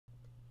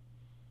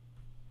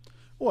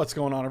What's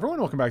going on, everyone?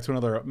 Welcome back to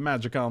another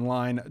Magic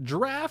Online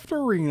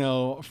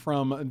Drafterino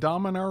from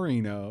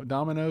Dominarino.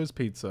 Domino's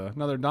Pizza.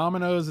 Another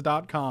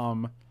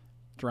Domino's.com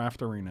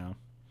Drafterino.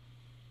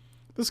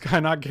 This guy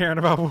not caring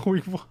about what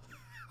we want.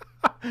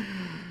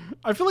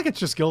 I feel like it's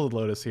just Gilded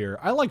Lotus here.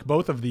 I like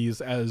both of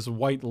these as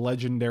white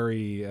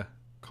legendary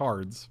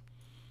cards.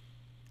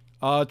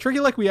 Tricky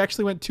like we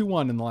actually went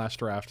 2-1 in the last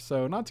draft,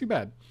 so not too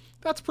bad.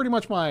 That's pretty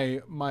much my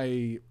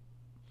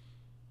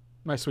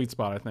sweet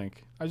spot, I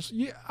think.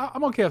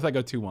 I'm okay if I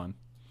go 2-1.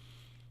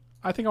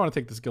 I think I want to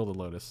take this Gilded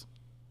Lotus.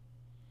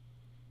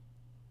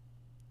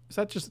 Is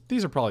that just...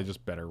 These are probably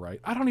just better,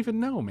 right? I don't even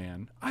know,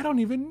 man. I don't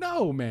even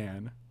know,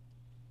 man.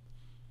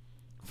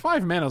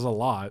 5 mana is a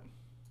lot.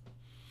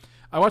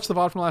 I watched the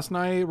VOD from last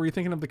night. Were you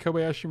thinking of the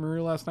Kobayashi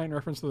Maru last night in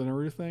reference to the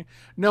Naruto thing?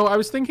 No, I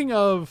was thinking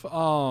of...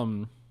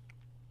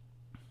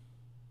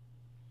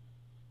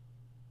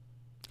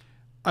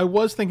 I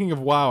was thinking of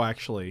WoW,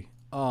 actually.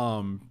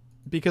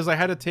 Because I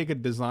had to take a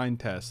design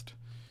test,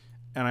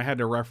 and I had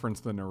to reference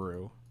the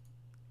Naru.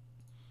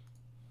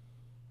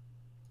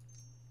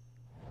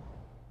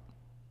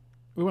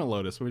 We went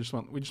Lotus. We just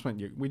went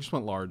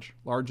large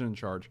and in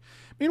charge.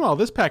 Meanwhile,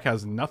 this pack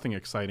has nothing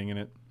exciting in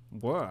it.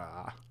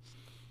 Whoa.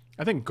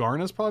 I think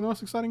Garna's probably the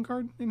most exciting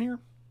card in here.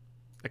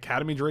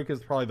 Academy Drake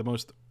is probably the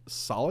most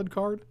solid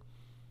card.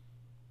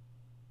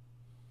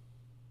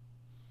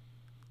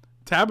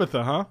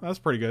 Tabitha, huh? That's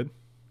pretty good.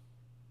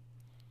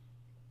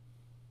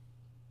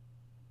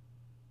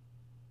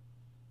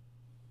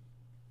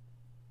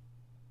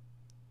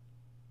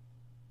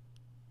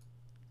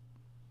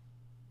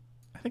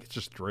 I think it's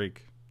just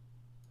Drake.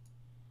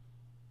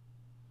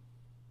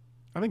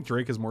 I think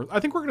Drake is more... I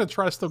think we're going to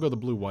try to still go the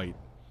blue-white.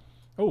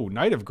 Oh,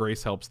 Knight of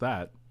Grace helps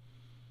that.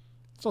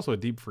 It's also a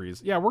deep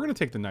freeze. Yeah, we're going to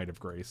take the Knight of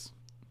Grace.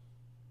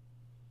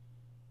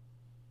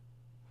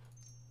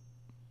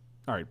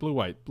 Alright,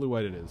 blue-white.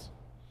 Blue-white it is.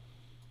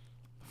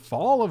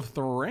 Fall of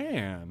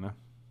Thran.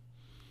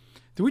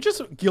 Did we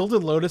just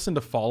Gilded Lotus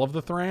into Fall of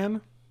the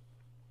Thran?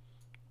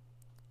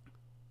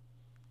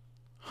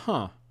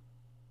 Huh.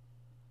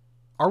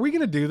 Are we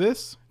going to do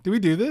this? Do we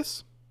do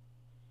this?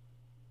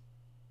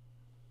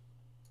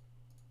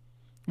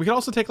 We could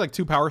also take like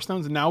 2 Power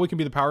Stones, and now we can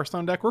be the Power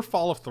Stone deck. We're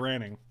Fall of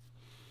Thranning.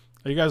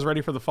 Are you guys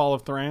ready for the Fall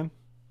of Thran?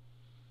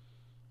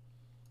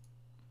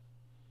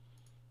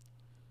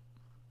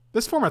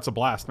 This format's a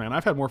blast, man.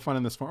 I've had more fun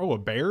in this format. Oh, a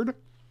Baird?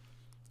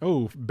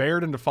 Oh,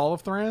 Baird into Fall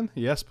of Thran?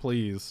 Yes,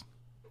 please.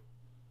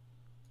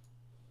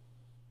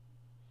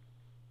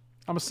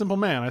 I'm a simple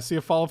man. I see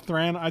a Fall of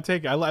Thran, I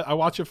take it. I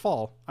watch it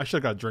fall. I should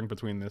have got a drink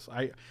between this.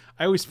 I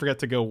always forget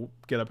to go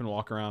get up and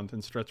walk around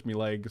and stretch me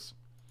legs.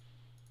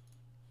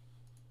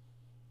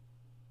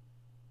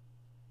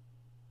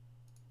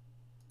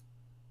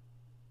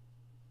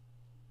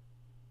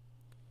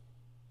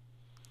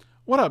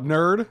 What up,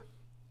 nerd?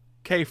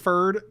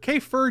 K-Ferd.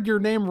 K-Ferd, your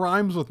name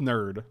rhymes with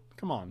nerd.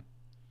 Come on.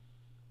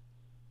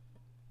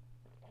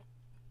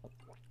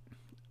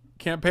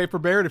 Can't pay for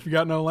Baird if you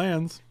got no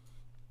lands.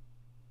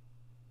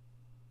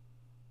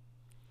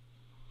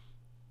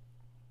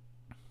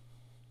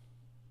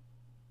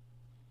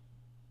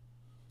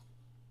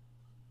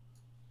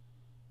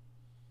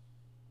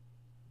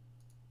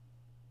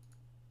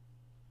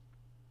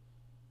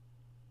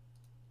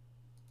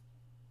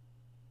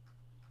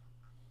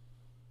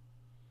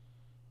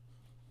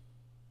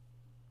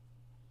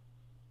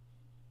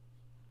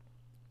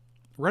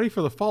 Ready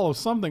for the fall of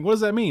something. What does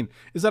that mean?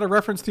 Is that a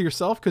reference to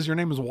yourself because your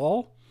name is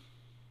Wall?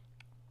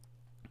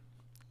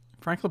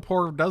 Frank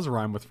Lepore does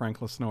rhyme with Frank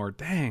Lesnore.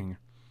 Dang.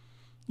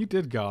 You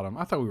did got him.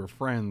 I thought we were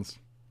friends.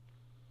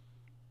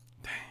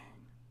 Dang.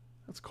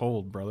 That's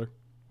cold, brother.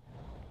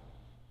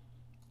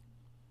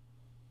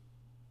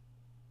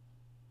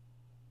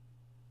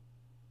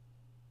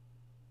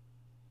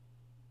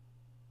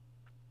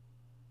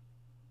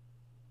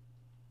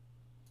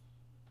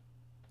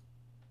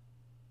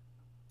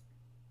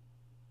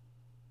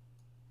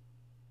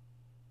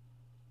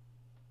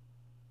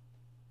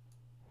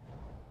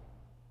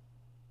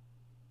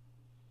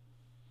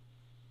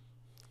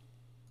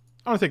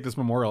 I'm going to take this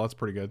Memorial. That's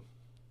pretty good.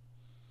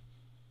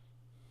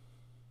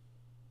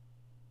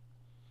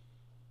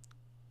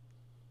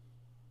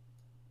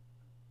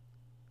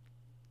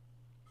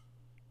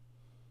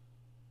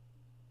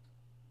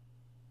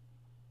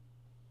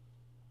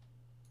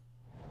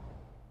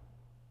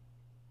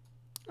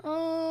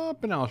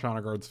 Banal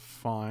Shauna Guard's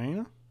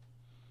fine.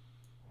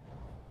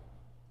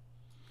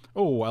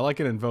 Oh, I like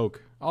an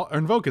Invoke.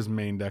 Invoke is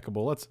main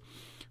deckable. Let's...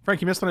 Frank,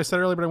 you missed what I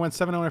said earlier, but I went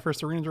 7-0 in my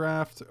first arena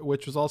draft,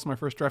 which was also my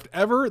first draft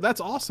ever. That's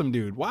awesome,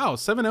 dude. Wow,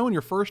 7-0 in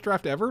your first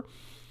draft ever?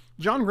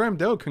 John Graham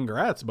Doe,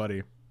 congrats,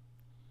 buddy.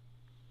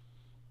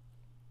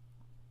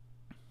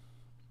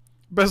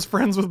 Best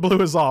friends with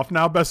blue is off.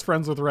 Now best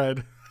friends with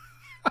red.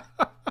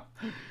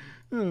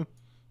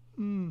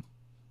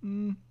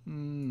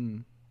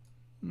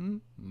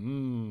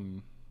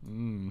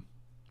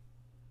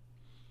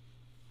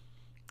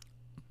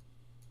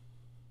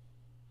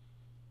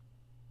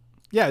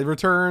 Yeah, it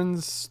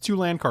returns 2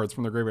 land cards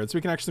from the graveyard. So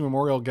we can actually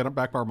get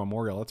back our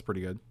Memorial. That's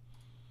pretty good.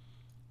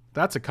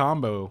 That's a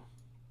combo.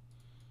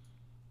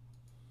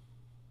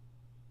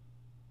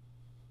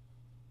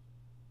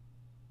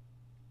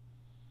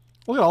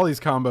 Look at all these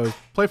combos.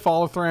 Play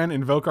Fall of Thran,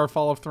 invoke our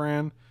Fall of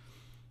Thran.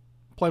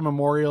 Play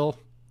Memorial.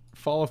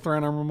 Fall of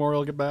Thran, our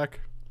Memorial, get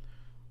back.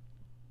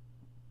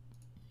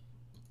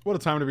 What a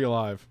time to be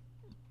alive.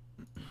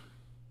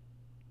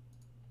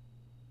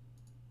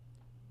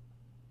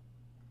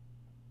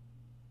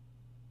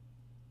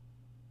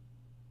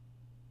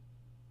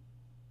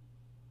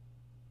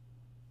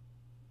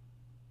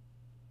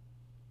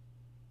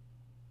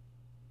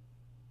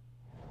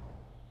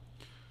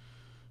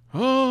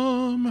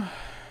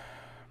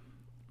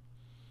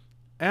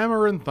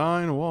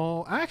 Amaranthine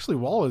Wall. Actually,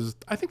 Wall is...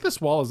 I think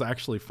this Wall is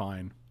actually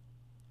fine.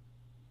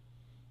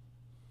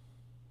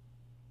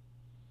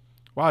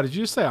 Wow, did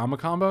you just say I'm a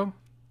combo?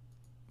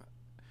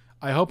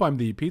 I hope I'm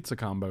the pizza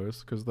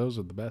combos, because those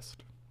are the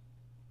best.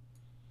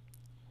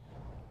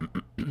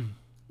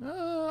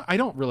 I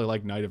don't really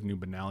like Knight of New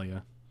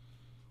Benalia.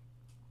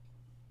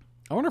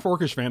 I wonder if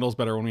Orcish Vandal's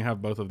better when we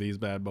have both of these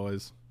bad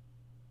boys.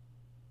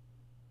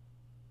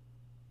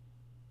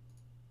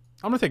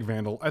 I'm gonna take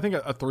Vandal. I think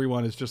a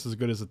 3/1 is just as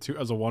good as a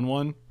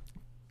 1/1.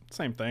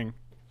 Same thing.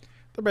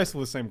 They're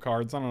basically the same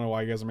cards. I don't know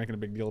why you guys are making a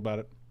big deal about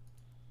it.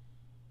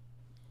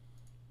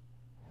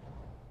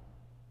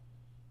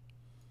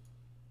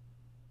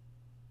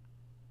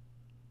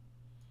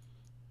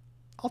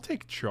 I'll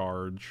take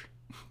charge.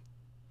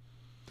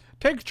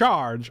 Take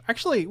charge.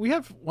 Actually, we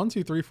have 1,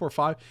 2, 3, 4,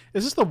 5.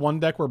 Is this the one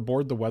deck where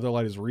Board the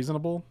Weatherlight is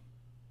reasonable?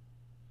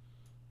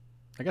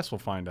 I guess we'll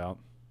find out.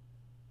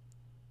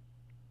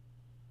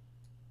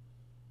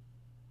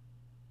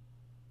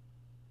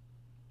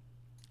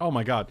 Oh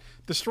my god.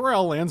 Destroy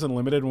all lands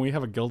unlimited when we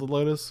have a Gilded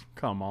Lotus?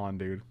 Come on,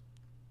 dude.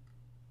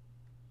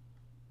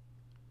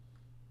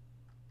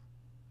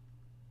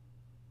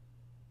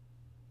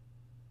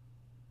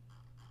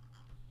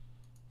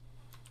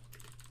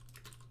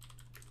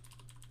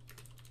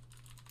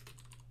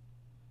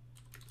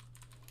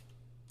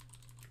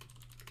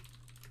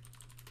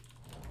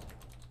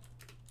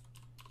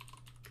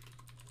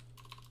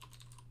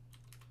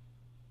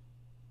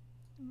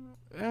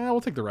 We'll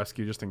take the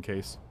rescue just in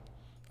case.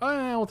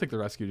 We'll take the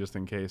rescue just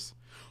in case.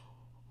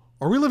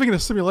 Are we living in a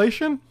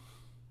simulation?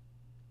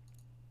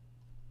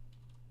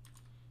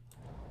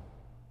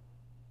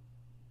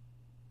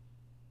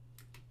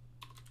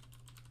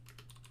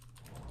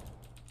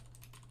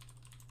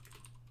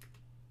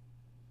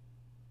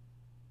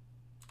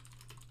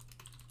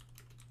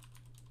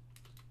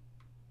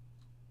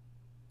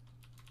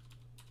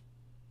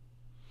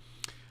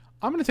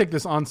 I'm going to take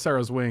this On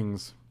Sarah's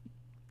Wings,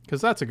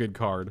 because that's a good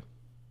card.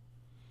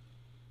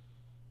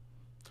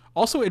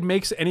 Also, it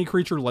makes any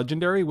creature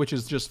legendary, which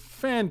is just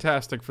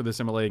fantastic for this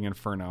Immolating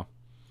Inferno.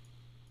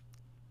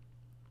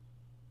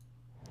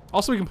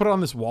 Also, we can put it on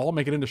this wall,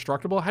 make it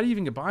indestructible. How do you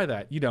even get by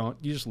that? You don't.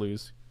 You just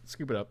lose.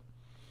 Scoop it up.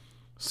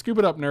 Scoop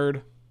it up,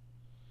 nerd.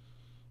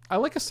 I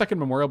like a second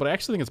Memorial, but I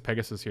actually think it's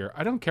Pegasus here.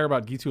 I don't care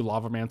about G2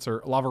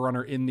 Lava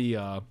Runner in the...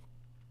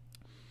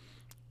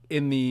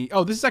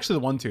 Oh, this is actually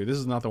the 1/2. This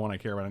is not the one I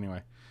care about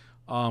anyway.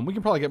 We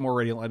can probably get more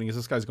Radiant Lightning, as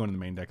this guy's going to the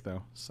main deck,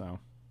 though. So...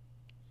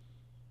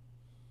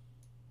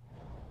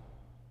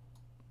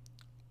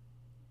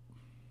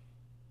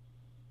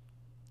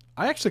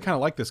 I actually kind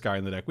of like this guy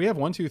in the deck. We have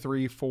 1, 2,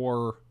 3,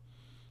 4,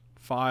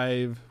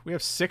 5. We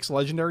have 6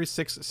 legendary,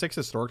 six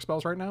historic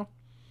spells right now.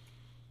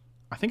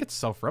 I think it's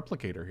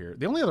Self-Replicator here.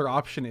 The only other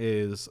option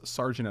is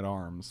Sergeant at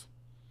Arms.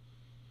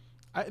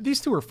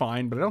 These two are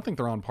fine, but I don't think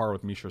they're on par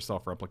with Mishra's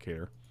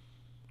Self-Replicator.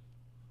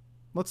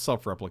 Let's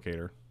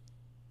Self-Replicator.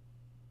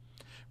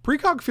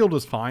 Precog Field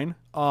was fine.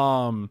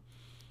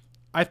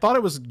 I thought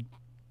it was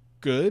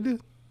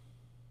good.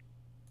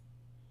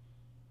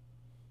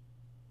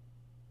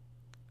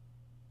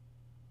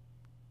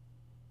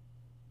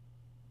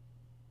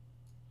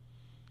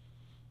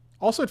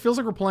 Also, it feels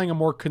like we're playing a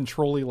more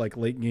control-y, like,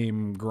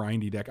 late-game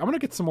grindy deck. I'm going to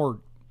get some more...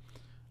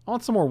 I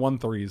want some more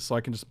 1/3s so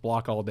I can just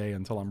block all day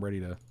until I'm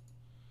ready to...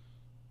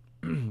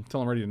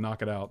 until I'm ready to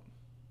knock it out.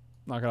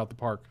 Knock it out the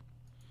park.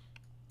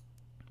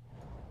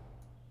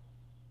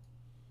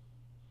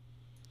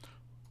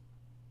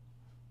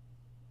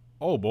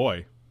 Oh,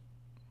 boy.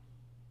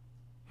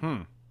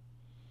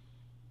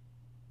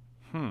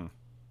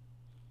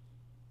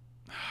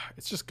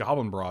 It's just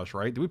Goblin Barrage,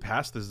 right? Do we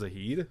pass the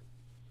Zahid?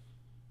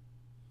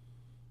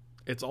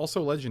 It's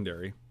also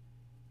legendary.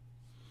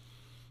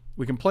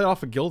 We can play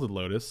off a Gilded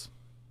Lotus.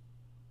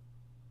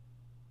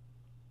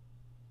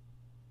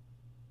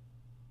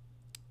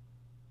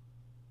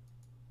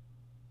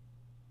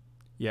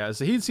 Yeah,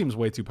 Zahid seems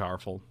way too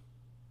powerful.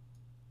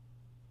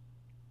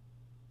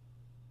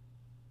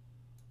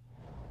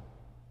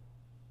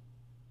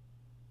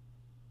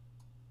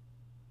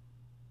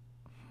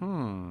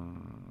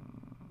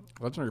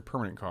 Legendary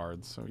permanent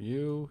cards. So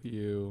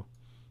you,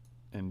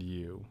 and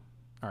you.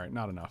 Alright,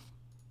 not enough.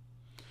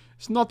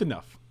 It's not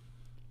enough.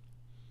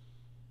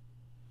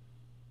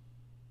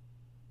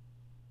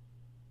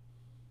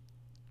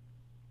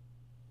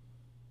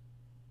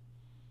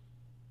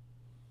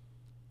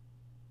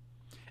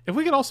 If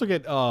we could also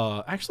get,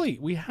 actually,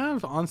 we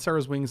have On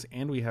Sarah's Wings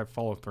and we have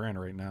Fall of Thran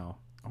right now.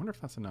 I wonder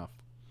if that's enough.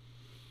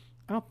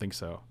 I don't think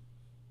so.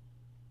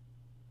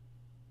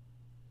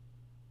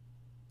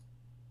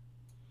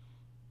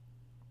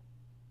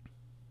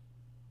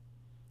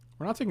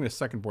 We're not taking a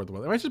second board the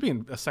weather. It might just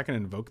be a second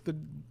invoke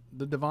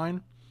the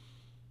divine.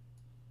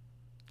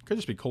 Could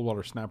just be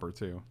Coldwater Snapper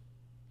too.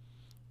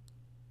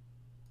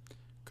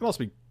 Could also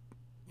be,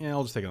 yeah,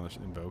 I'll just take another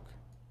invoke.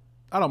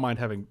 I don't mind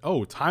having,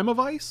 oh, Time of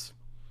Ice?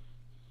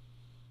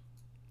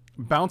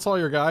 Bounce all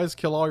your guys,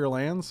 kill all your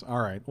lands?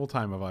 Alright, we'll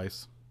Time of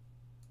Ice.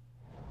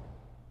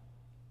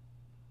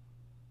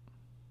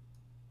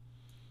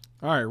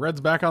 Alright, red's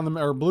back on the,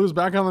 or blue's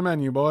back on the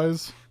menu,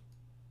 boys.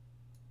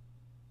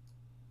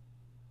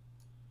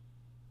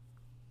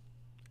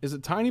 Is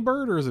it Tiny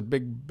Bird or is it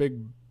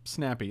Big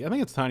Snappy? I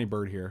think it's Tiny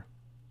Bird here.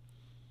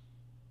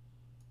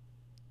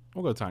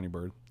 We'll go Tiny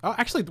Bird. Oh,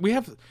 actually, we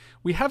have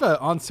a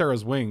On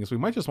Sarah's Wings. We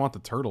might just want the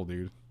turtle,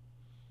 dude.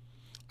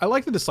 I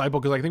like the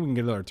Disciple because I think we can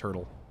get another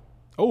turtle.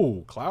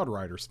 Oh, Cloud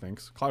Rider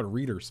Sphinx. Cloud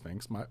Reader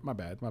Sphinx. My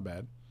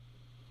bad.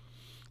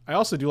 I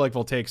also do like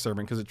Voltaic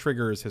Servant because it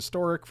triggers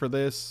Historic for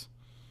this.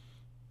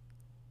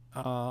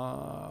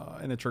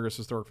 And it triggers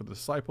Historic for the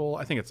Disciple.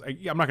 I think it's...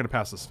 I'm not going to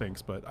pass the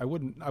Sphinx, but I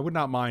would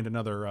not mind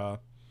another...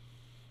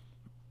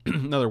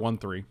 another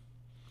 1/3.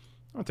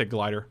 I'll take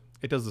Glider.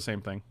 It does the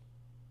same thing.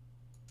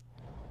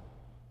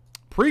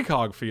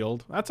 Precog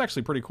Field. That's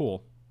actually pretty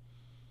cool.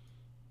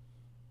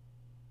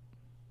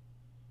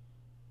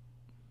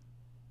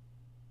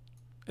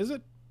 Is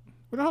it?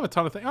 We don't have a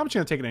ton of things. I'm just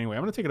going to take it anyway.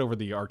 I'm going to take it over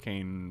the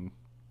Arcane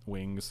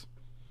Wings.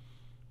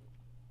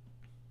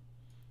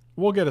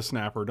 We'll get a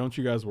Snapper. Don't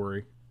you guys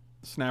worry.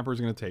 Snapper's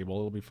going to table.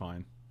 It'll be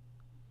fine.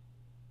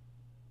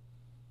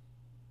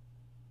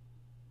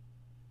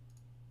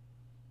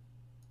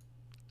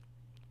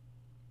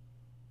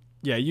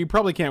 Yeah, you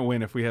probably can't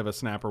win if we have a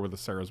Snapper with a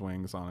Sarah's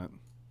Wings on it.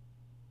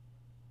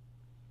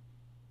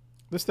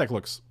 This deck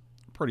looks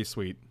pretty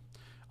sweet.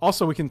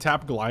 Also, we can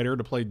tap Glider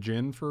to play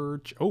Jin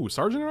for... Oh,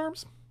 Sergeant at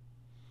Arms?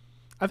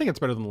 I think it's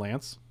better than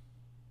Lance.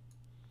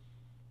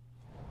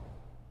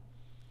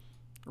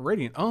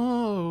 Radiant.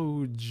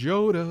 Oh,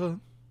 Joda.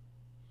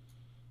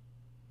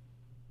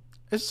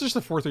 It's just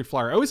a 4/3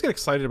 flyer. I always get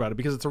excited about it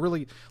because it's a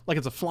really... Like,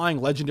 it's a flying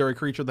legendary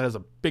creature that has a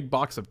big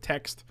box of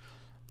text.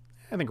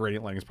 I think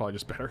Radiant Lightning is probably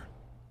just better.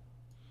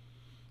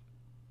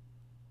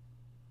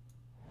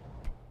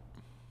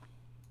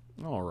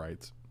 All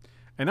right.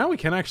 And now we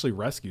can actually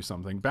rescue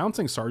something.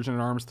 Bouncing Sergeant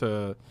at Arms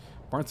to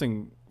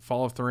bouncing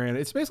Fall of Thran.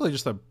 It's basically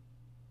just a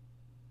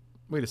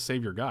way to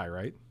save your guy,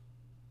 right?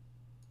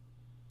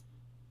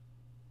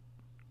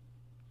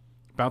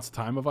 Bounce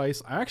Time of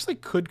Ice. I actually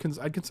could...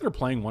 I'd consider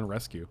playing one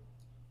rescue.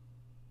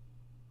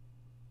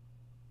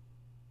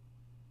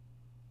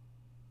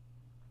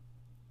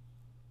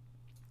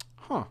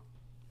 Huh.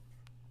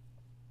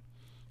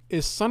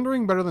 Is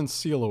Sundering better than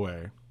Seal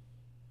Away?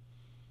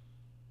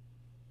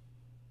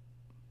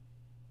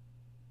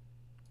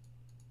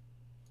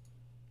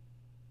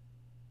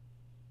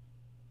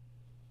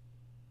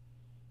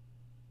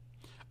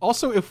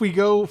 Also, if we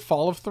go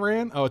Fall of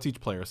Thran... Oh, it's each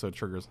player, so it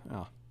triggers.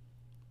 Oh.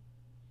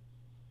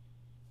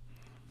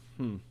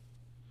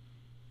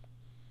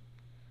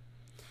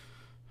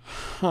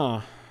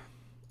 Huh.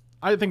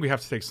 I think we have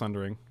to take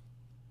Sundering.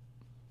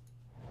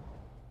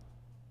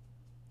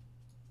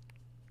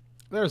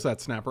 There's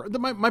that Snapper.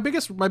 My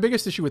biggest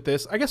issue with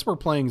this... I guess we're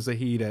playing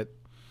Zahid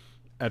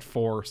at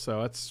 4,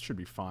 so that should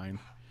be fine.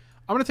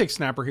 I'm going to take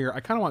Snapper here.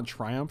 I kind of want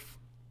Triumph.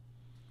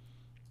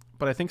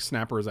 But I think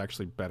Snapper is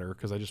actually better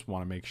because I just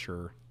want to make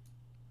sure...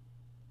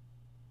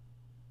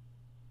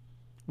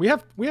 We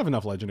have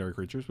enough legendary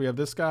creatures. We have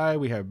this guy.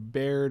 We have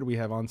Baird. We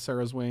have On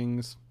Sarah's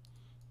Wings.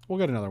 We'll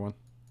get another one.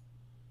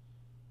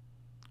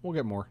 We'll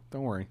get more.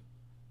 Don't worry.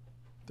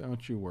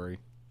 Don't you worry.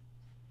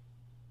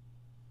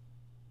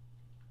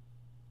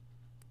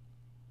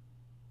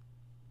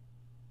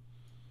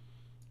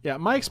 Yeah,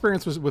 my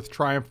experience with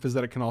Triumph is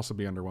that it can also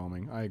be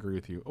underwhelming. I agree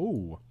with you.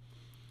 Oh,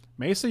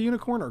 Mesa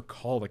Unicorn or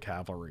Call the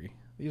Cavalry?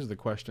 These are the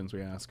questions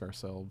we ask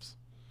ourselves.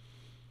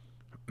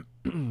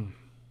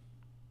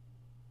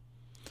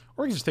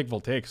 Or we can just take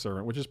Voltaic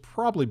Servant, which is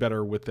probably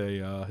better with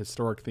a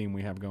historic theme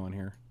we have going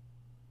here.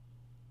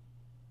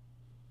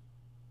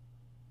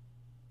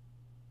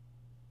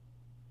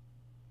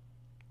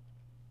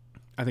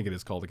 I think it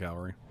is called the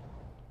Cavalry.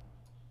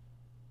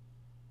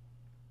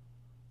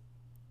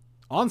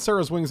 On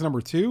Sarah's Wings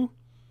number 2.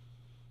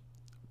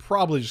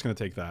 Probably just going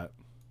to take that.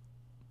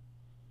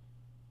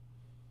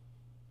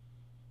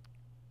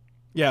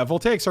 Yeah,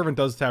 Voltaic Servant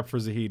does tap for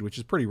Zahid, which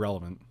is pretty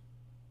relevant.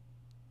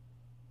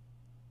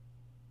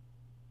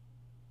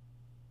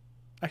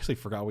 Actually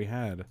forgot we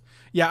had.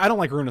 Yeah, I don't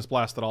like Ruinous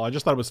Blast at all. I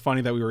just thought it was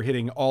funny that we were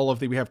hitting all of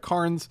the... We have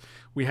Karns.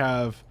 We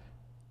have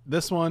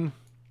this one.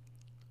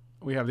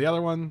 We have the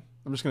other one.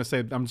 I'm just going to say...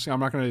 I'm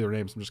not going to do their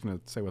names. I'm just going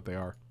to say what they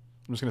are.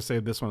 I'm just going to say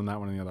this one and that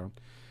one and the other one.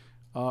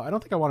 I don't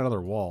think I want another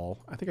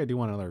wall. I think I do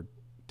want another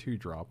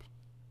 2-drop.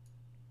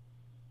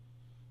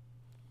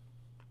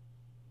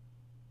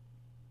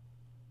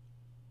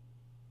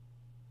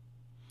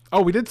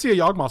 Oh, we did see a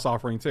Yawgmoth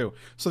offering too.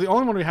 So the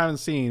only one we haven't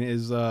seen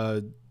is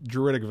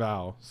Druidic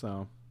Vow.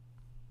 So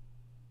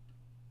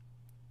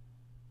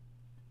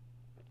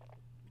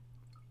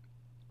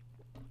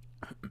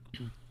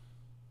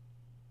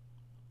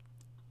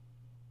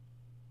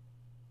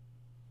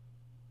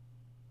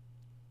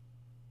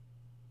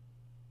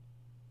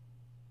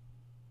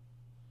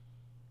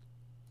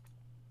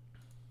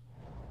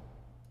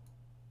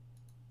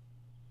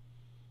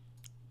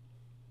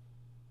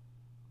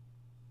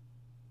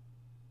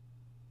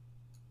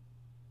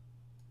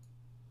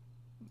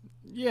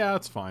yeah,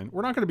 that's fine.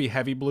 We're not going to be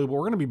heavy blue, but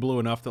we're going to be blue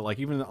enough that like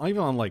even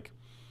on like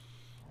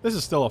this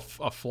is still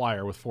a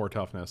flyer with 4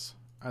 toughness.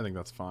 I think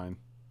that's fine.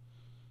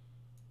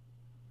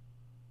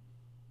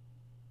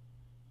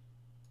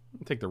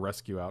 I'll take the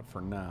rescue out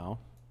for now.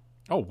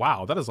 Oh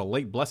wow, that is a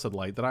late blessed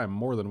light that I am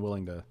more than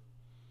willing to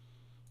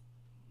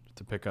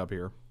pick up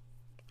here.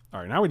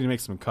 All right, now we need to make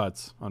some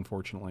cuts,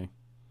 unfortunately.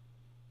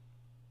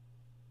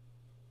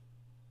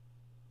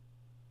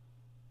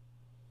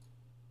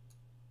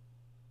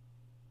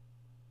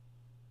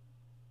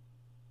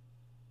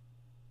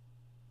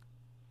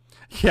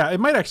 Yeah, it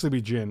might actually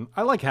be Jin.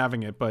 I like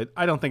having it, but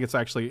I don't think it's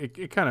actually...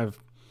 It kind of...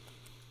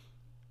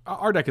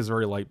 Our deck is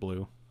very light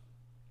blue.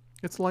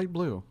 It's light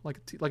blue, like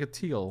a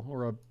teal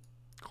or a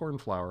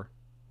cornflower.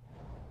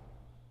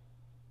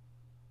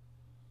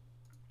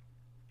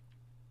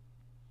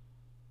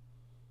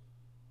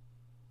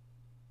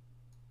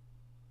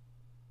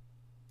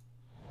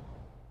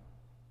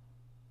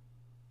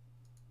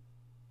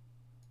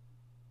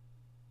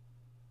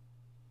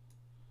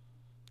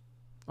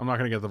 I'm not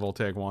going to get the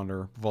Voltaic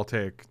Wander.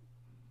 Voltaic...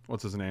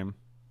 What's his name?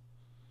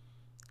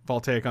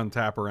 Voltaic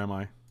Untapper, am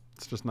I?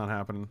 It's just not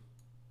happening.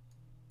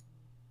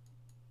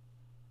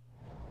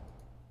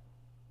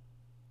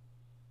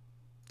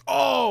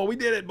 Oh, we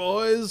did it,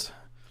 boys!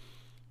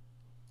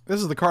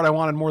 This is the card I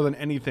wanted more than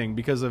anything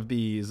because of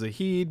the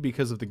Zahid,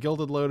 because of the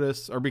Gilded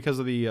Lotus, or because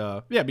of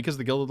the, yeah, because of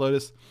the Gilded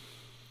Lotus.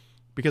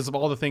 Because of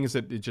all the things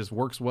that it just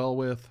works well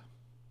with.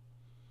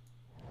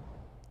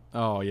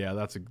 Oh, yeah,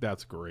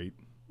 that's great.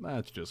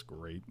 That's just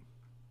great.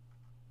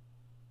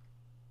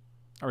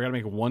 All right,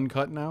 we gotta make one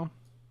cut now.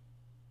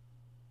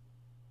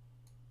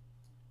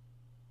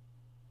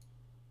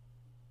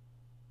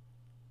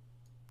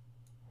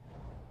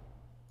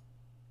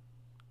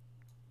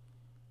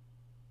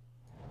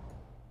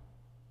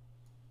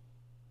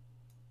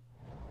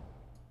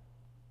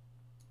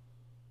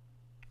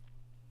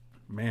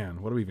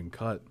 Man, what do we even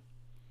cut?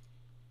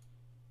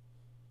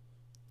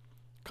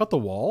 Cut the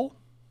wall?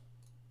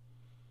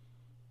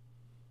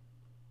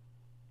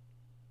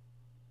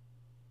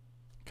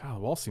 God, the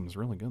wall seems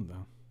really good,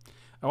 though.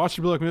 I watched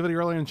your Blue Look movie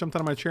earlier and jumped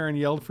out of my chair and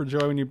yelled for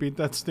joy when you beat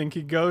that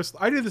stinky ghost.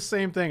 I do the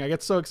same thing. I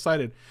get so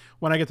excited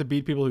when I get to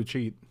beat people who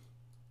cheat.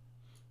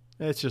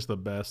 It's just the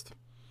best.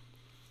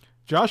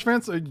 Josh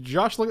Vance,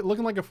 Josh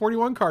looking like a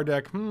 41 card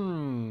deck.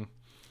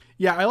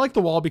 Yeah, I like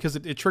the wall because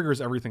it triggers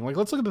everything. Like,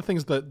 let's look at the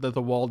things that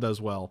the wall does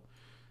well.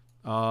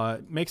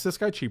 Makes this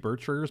guy cheaper.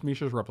 Triggers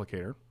Misha's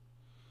Replicator.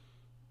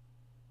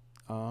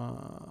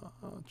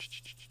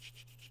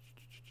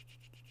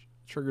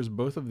 Triggers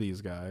both of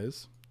these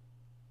guys.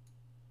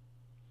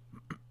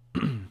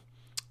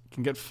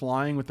 Can get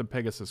flying with the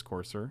Pegasus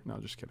Courser. No,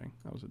 just kidding.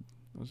 That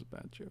was a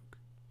bad joke.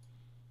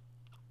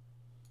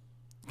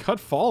 Cut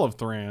Fall of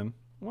Thran.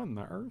 What in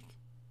the earth?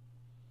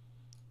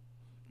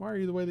 Why are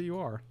you the way that you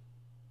are?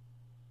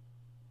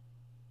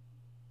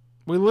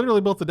 We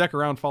literally built the deck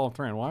around Fall of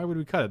Thran. Why would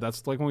we cut it?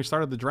 That's like when we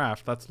started the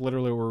draft. That's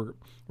literally what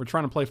we're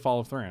trying to play Fall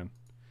of Thran.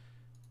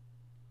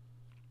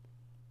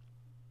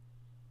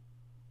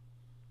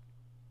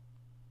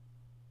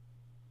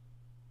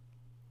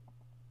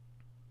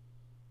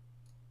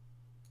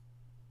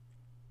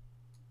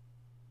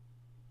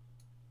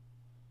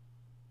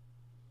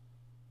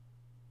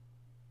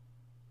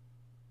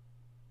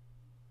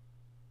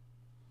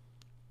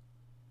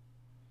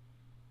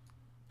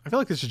 I feel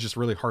like this is just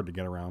really hard to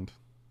get around.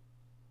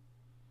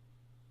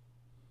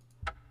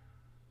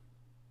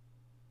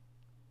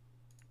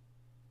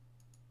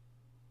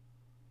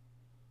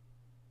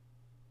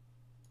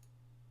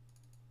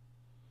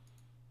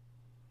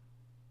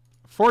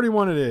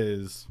 $41 it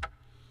is.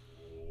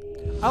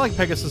 I like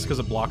Pegasus because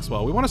it blocks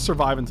well. We want to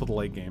survive until the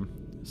late game,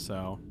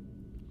 so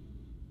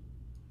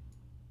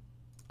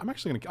I'm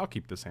actually I'll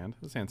keep this hand.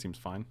 This hand seems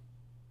fine.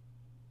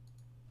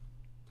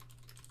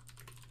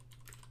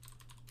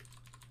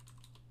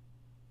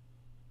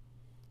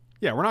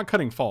 Yeah, we're not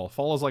cutting Fall.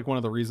 Fall is like one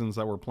of the reasons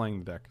that we're playing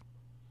the deck.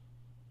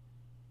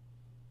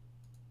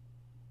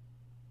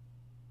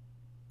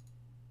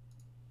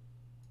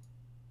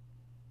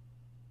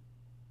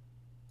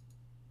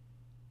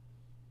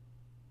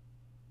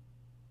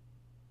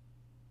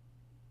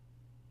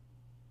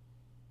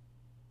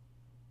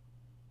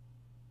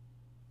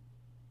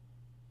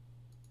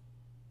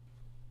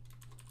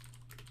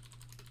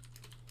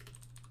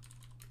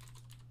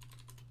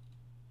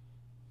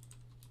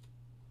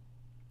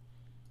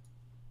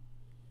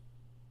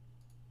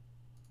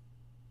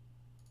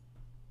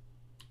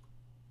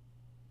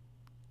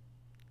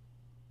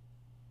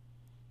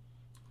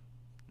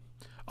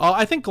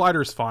 I think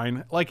glider's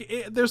fine. Like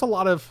there's a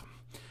lot of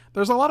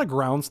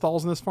ground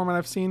stalls in this format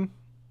I've seen.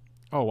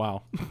 Oh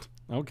wow.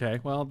 Okay,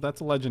 well that's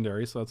a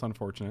legendary, so that's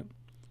unfortunate.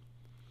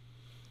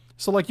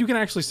 So like you can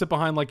actually sit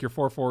behind like your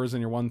 4/4s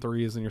and your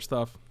 1/3s and your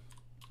stuff,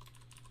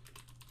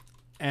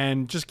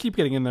 and just keep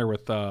getting in there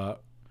with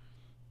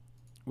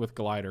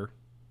glider.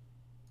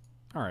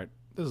 All right,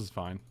 this is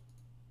fine.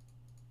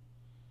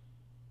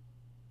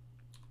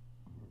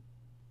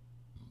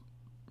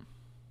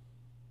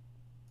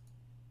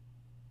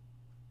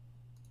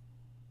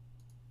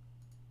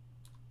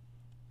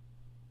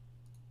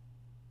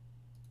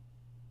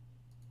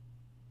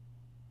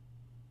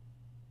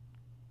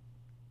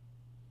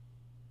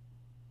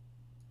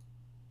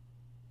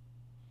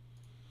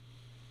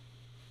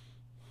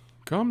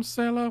 Come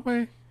sail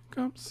away,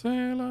 come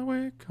sail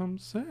away, come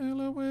sail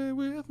away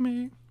with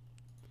me.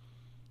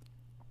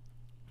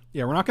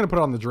 Yeah, we're not going to put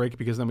it on the Drake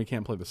because then we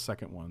can't play the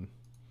second one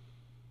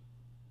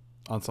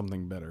on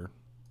something better.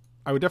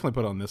 I would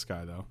definitely put it on this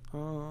guy, though.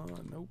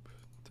 Nope.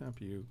 Tap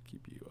you,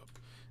 keep you up.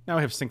 Now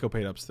we have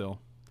Syncopate up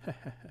still.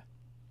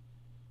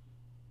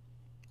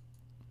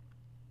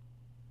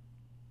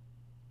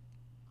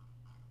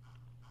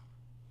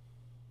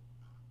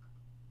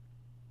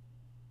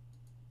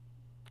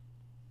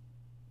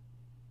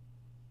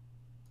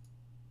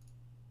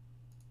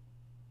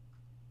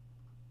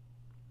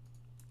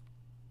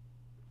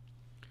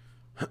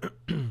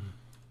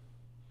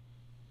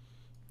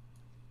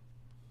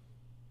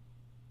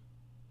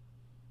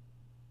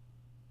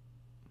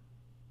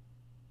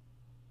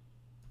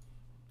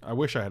 I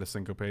wish I had a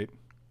Syncopate.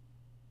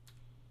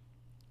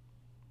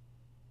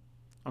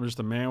 I'm just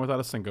a man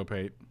without a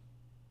Syncopate.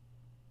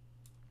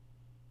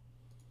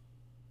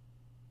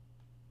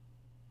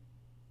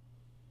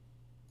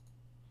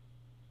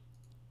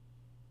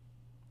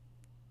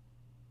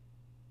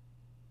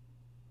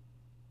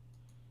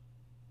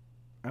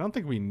 I don't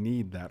think we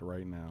need that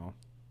right now.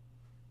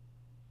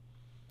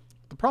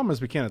 The problem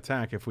is we can't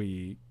attack if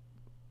we...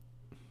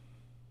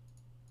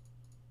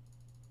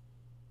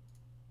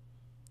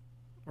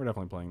 We're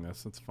definitely playing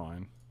this. It's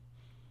fine.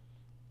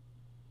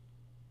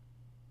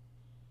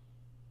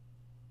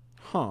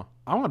 Huh.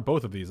 I want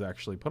both of these,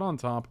 actually. Put on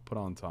top, put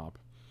on top.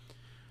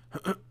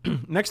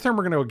 Next turn,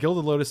 we're going to go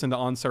Gilded Lotus into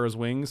On Sarah's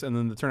Wings, and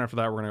then the turn after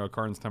that, we're going to go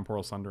Karn's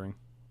Temporal Sundering.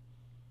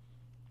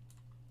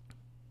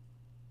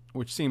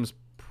 Which seems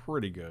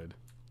pretty good.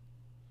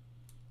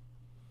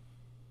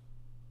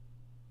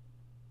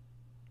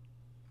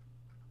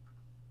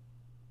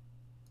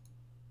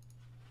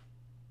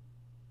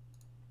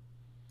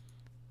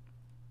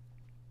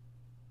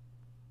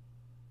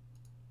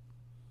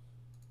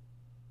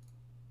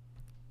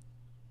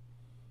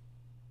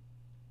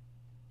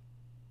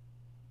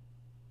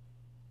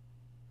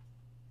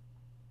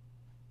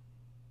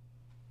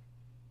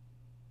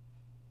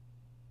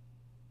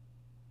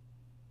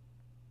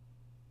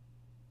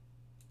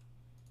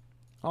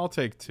 I'll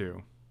take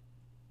 2.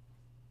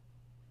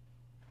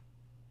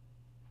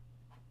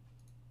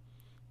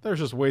 There's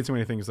just way too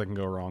many things that can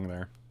go wrong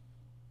there.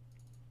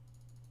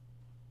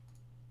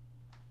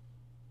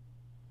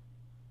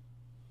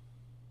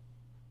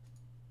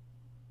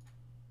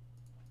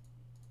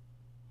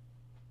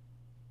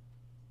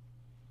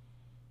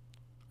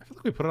 I feel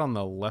like we put it on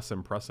the less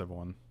impressive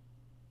one.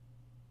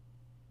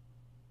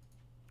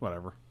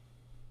 Whatever.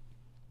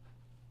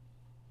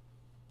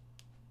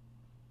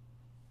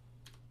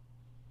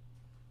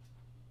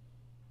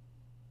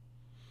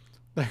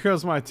 There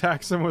goes my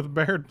tax him with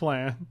Baird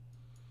plan.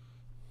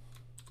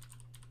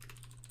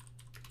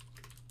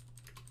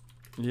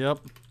 Yep.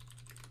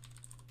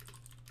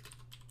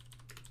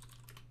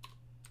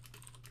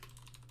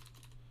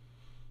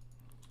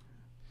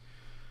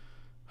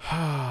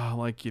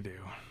 Like you do.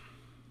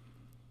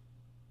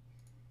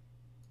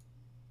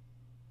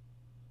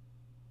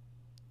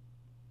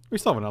 We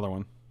still have another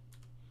one.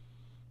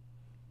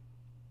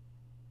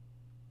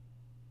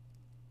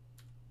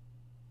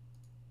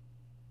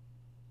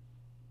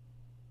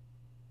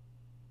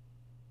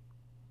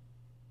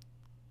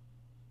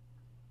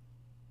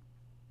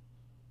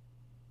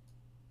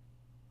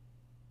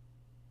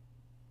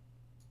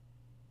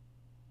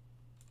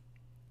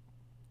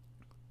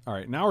 All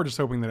right, now we're just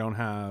hoping they don't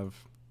have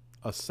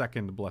a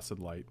second Blessed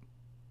Light.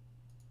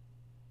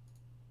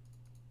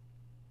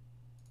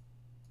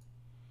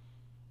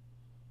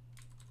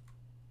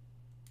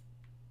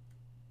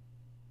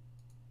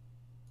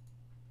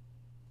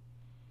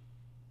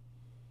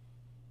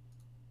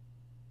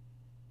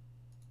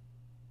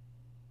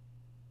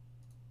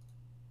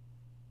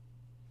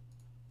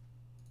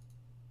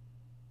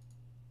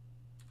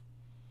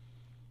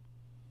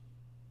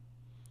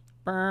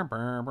 You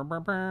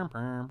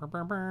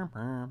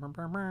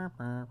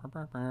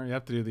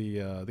have to do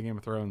the Game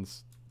of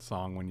Thrones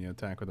song when you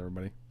attack with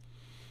everybody.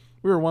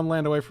 We were one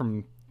land away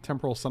from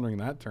Temporal Sundering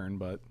that turn,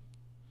 but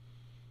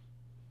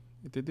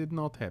it did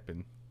not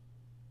happen.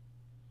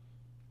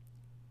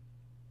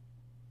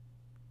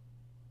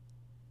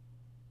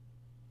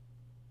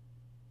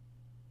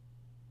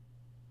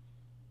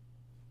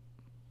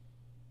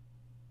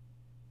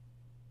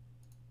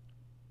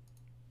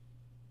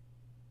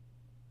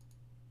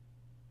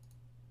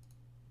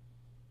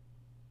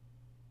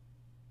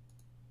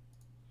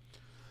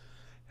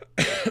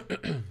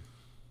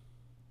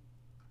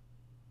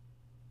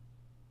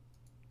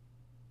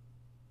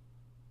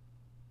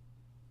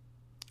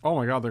 Oh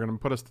my god, they're going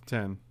to put us to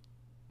 10.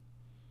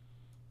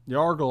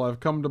 Yargle, I've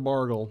come to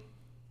Bargle.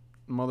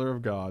 Mother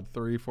of God.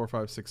 3, 4,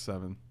 5, 6,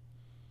 7.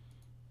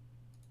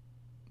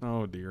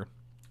 Oh dear.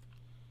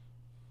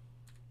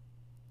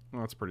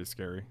 Well, that's pretty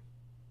scary.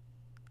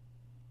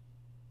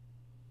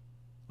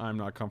 I'm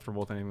not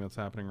comfortable with anything that's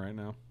happening right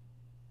now.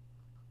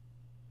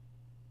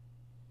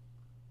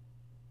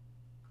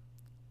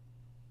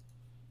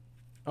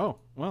 Oh,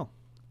 well.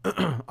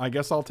 I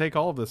guess I'll take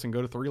all of this and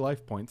go to 3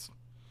 life points.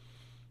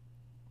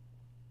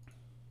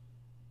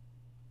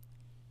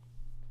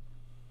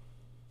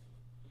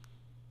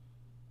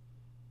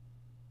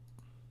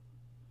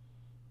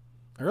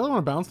 I really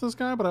want to bounce this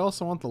guy, but I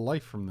also want the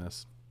life from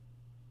this.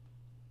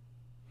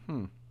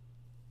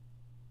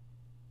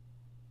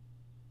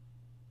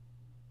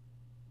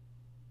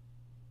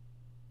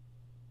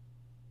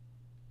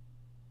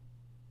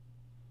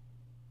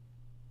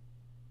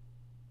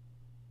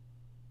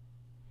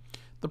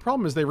 The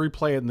problem is they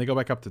replay it and they go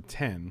back up to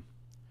 10.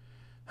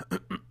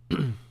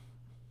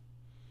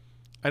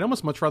 I'd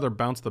almost much rather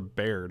bounce the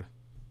Baird.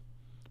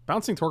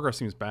 Bouncing Torgor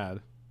seems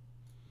bad.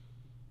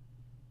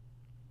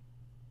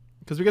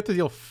 Because we get to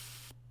deal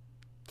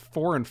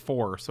 4 and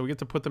 4, so we get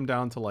to put them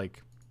down to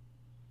like...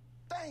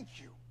 Thank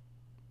you.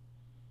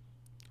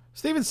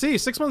 Steven C,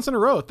 6 months in a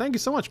row. Thank you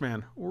so much,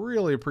 man.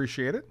 Really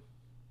appreciate it.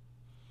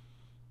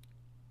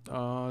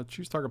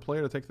 Choose target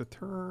player to take the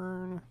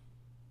turn.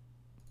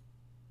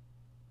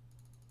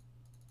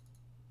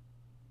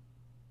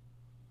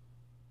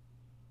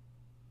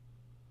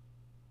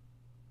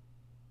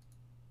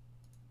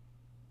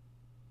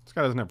 This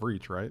guy doesn't have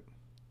reach, right?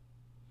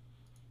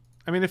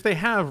 I mean, if they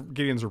have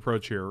Gideon's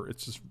Reproach here,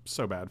 it's just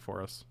so bad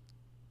for us.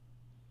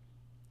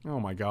 Oh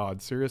my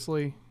god,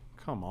 seriously?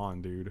 Come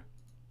on, dude.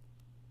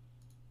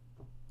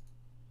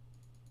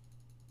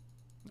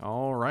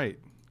 Alright,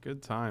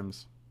 good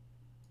times.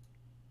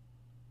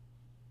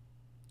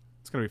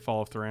 It's gonna be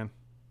Fall of Thuran.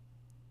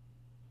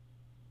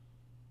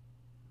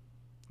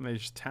 And they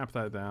just tap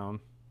that down.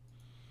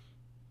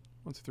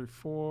 1, 2, 3,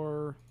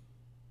 4...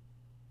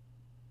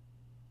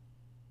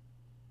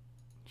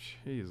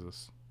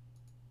 Jesus.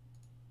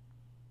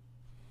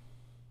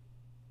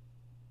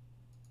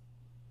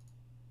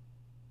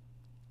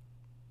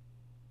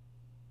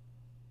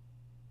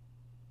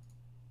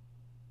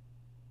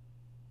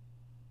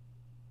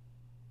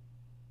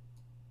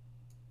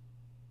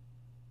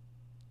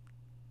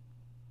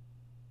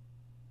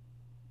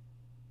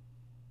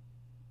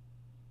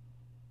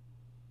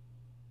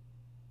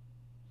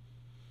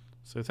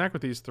 So attack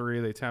with these 3,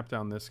 they tap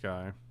down this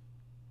guy.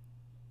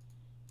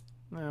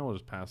 Nah, we'll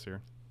just pass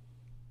here.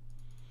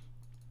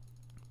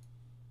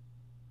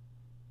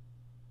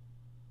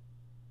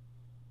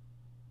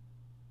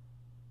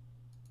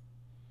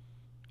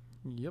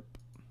 Yep.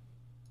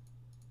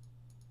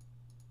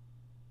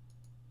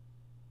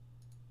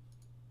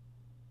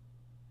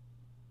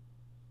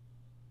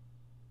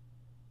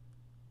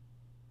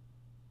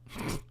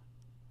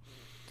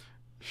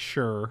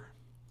 Sure.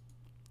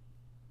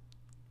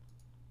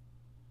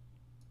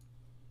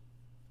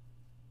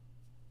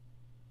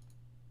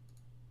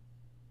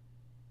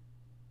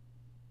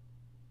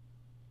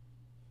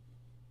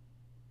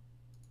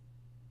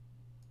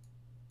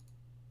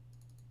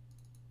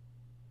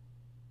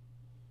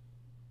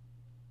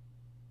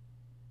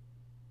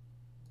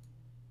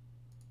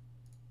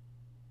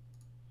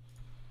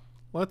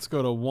 Let's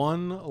go to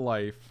 1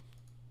 life.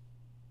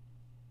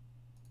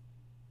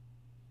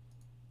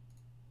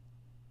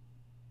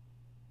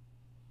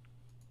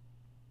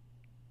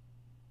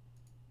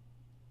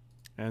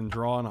 And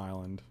draw an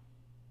island.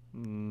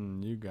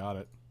 You got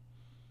it.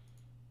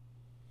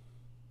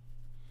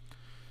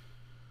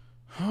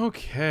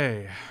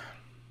 Okay.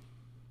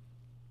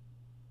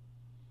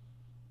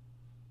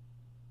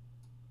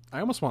 I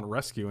almost want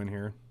rescue in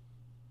here.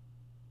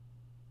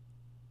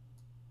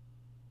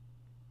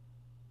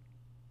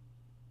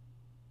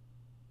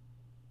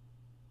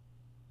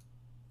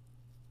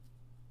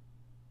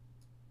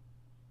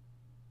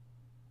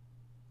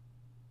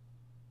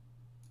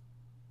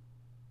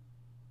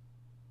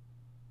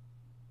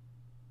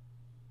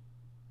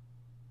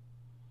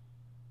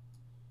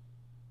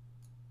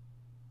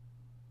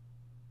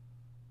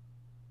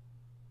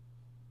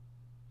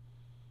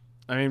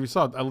 I mean, we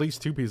saw at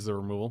least 2 pieces of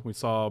removal. We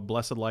saw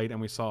Blessed Light and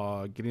we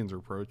saw Gideon's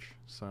Reproach,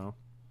 so...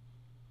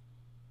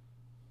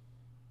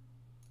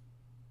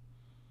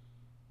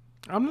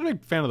 I'm not a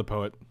big fan of the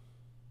Poet.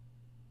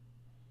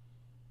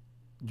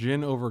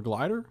 Jin over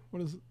Glider?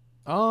 What is it?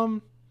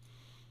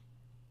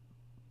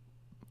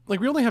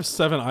 Like, we only have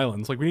 7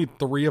 islands. Like, we need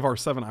 3 of our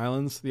 7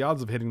 islands. The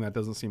odds of hitting that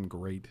doesn't seem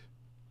great.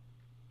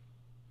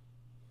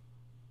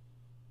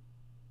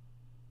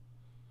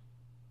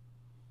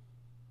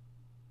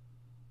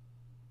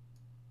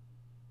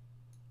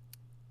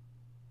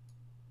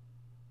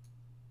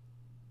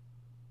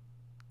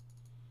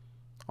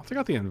 I'll take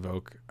out the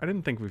Invoke. I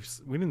didn't think we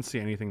didn't see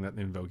anything that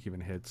Invoke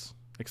even hits.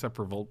 Except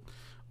for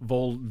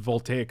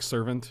Voltaic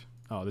Servant.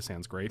 Oh, this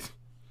hand's great.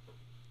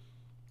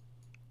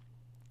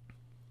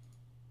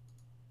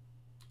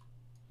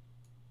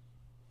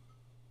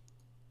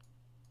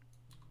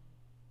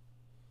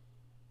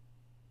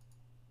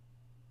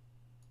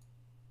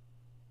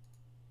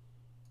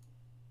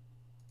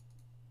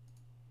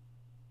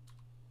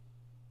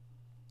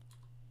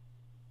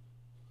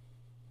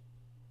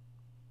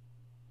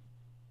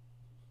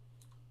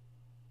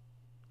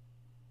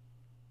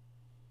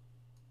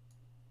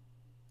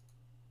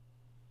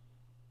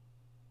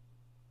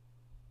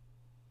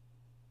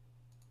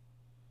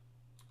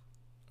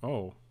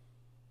 Oh.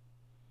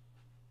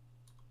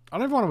 I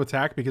don't even want to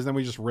attack because then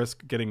we just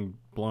risk getting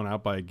blown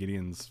out by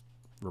Gideon's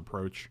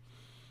reproach.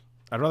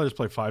 I'd rather just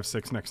play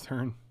 5-6 next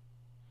turn.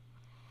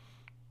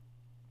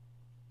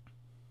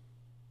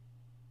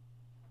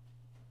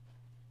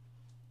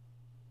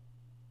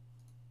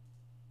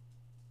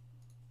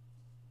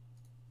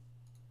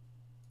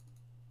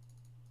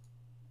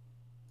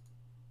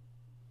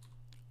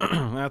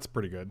 That's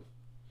pretty good.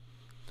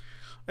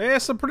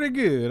 That's pretty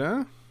good,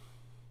 huh?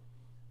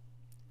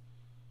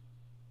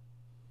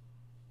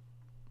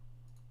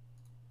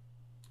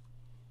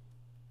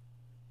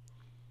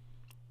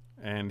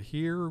 And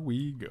here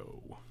we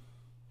go.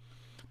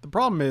 The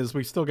problem is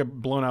we still get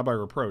blown out by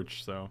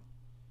reproach, so.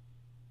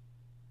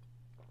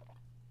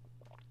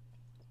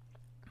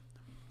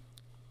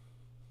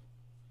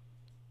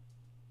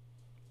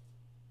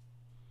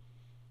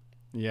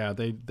 Yeah,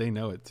 they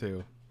know it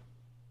too.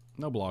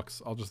 No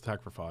blocks. I'll just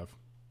attack for 5.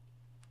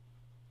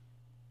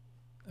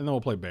 And then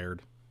we'll play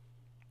Baird.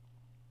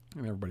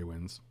 And everybody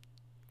wins.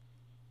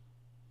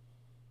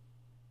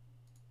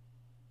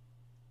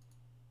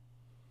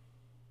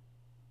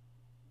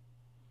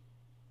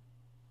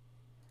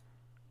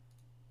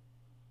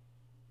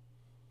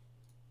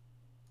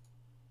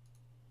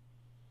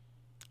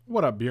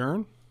 What up,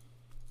 Bjorn?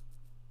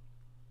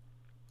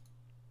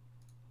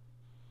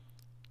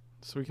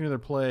 So we can either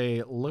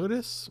play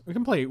Lotus. We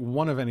can play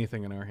one of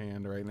anything in our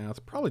hand right now. It's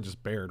probably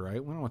just Baird,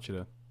 right? We don't want you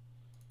to...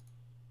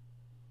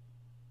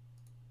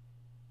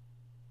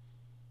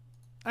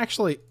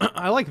 Actually,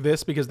 I like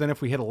this because then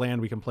if we hit a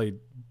land, we can play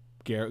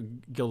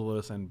Gilded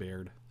Lotus and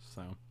Baird.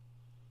 So...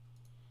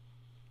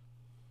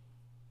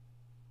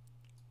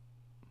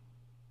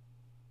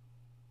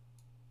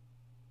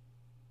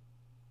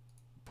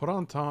 Put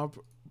on top.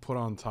 Put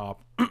on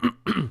top.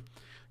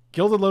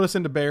 Gilded Lotus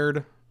into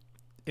Baird.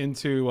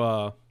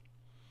 Into...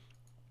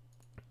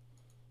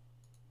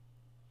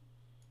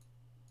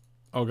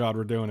 Oh god,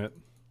 we're doing it.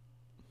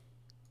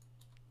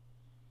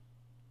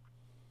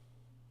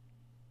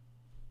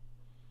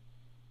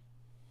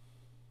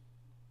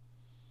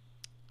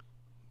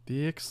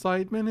 The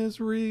excitement is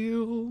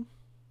real.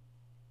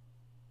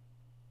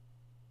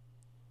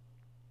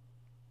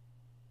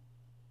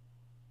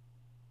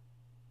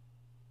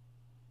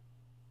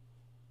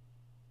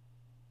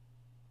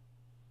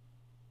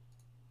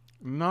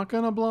 I'm not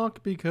gonna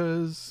block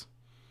because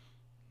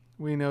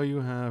we know you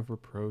have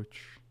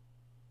reproach.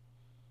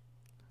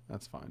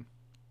 That's fine.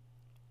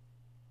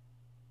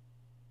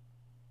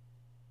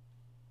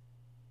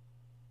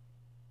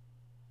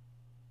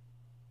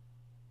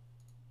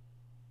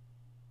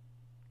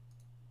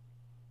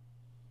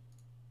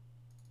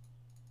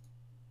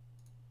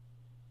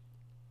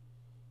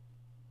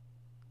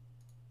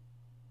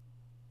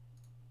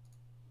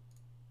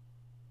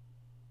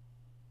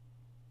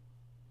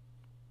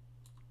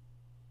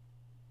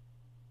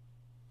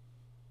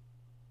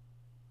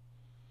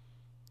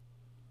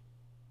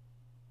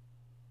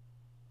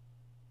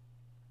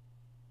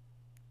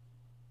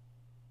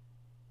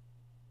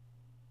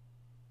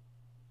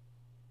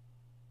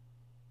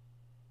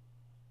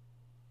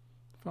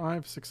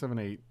 Five, 6, 7,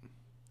 8.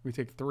 We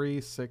take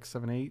 3, 6,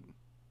 7, 8.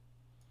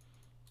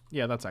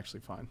 Yeah, that's actually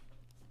fine.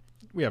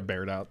 We have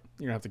Baird out.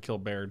 You're gonna have to kill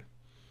Baird.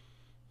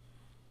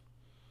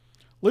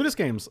 Ludus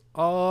games.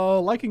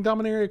 Liking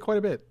Dominaria quite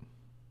a bit.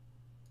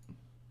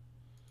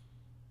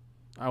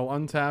 I will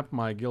untap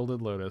my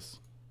Gilded Lotus.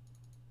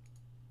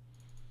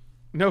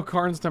 No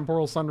Karn's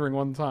Temporal Sundering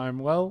one time.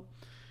 Well,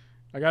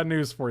 I got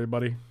news for you,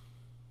 buddy.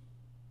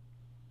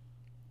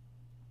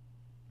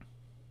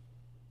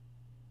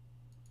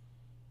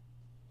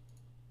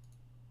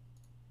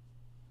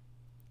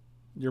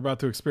 You're about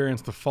to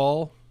experience the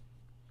fall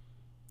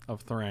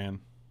of Thran.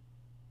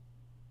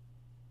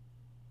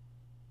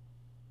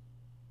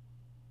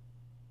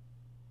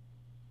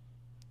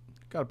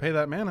 Gotta pay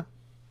that mana.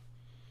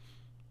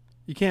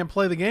 You can't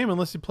play the game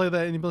unless you play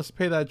that, unless you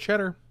pay that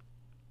cheddar.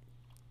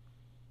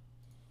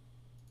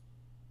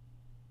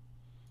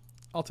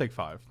 I'll take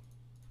 5.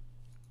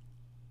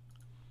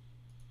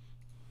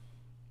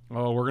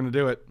 Oh, we're gonna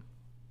do it.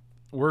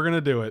 We're gonna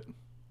do it.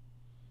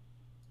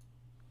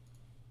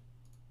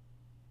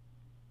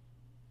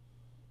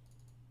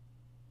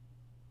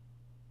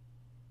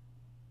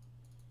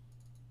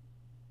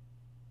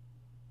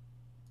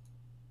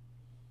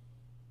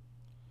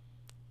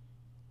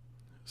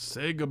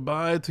 Say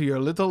goodbye to your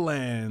little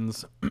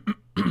lands.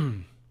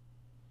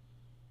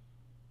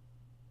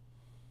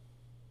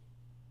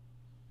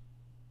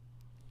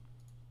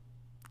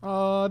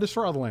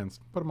 Destroy all the lands.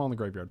 Put them all in the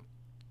graveyard.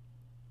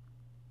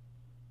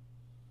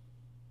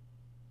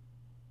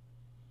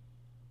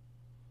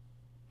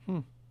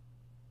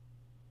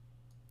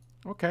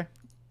 Okay.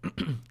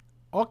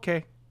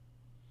 Okay.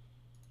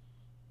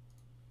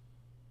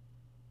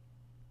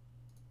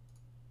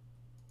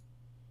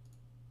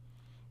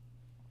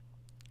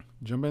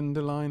 Jump in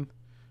the line.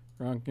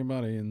 Rock your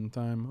body in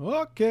time.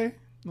 Okay.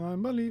 I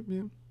believe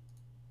you.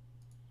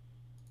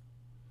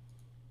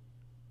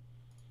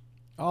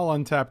 I'll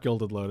untap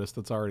Gilded Lotus.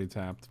 That's already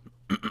tapped.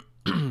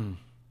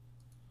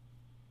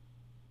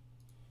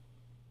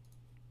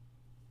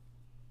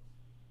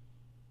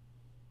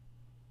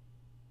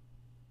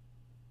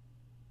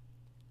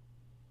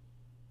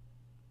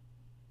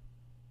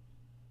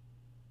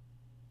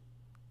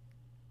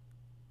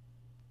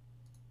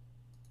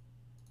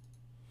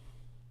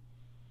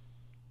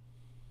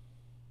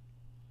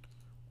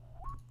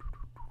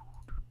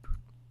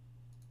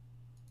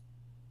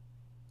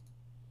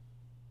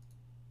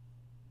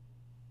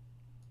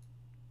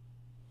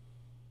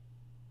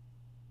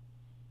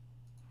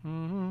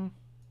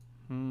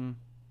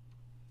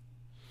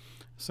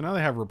 So now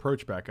they have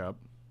Reproach back up,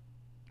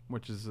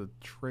 which is a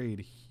trade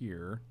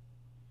here.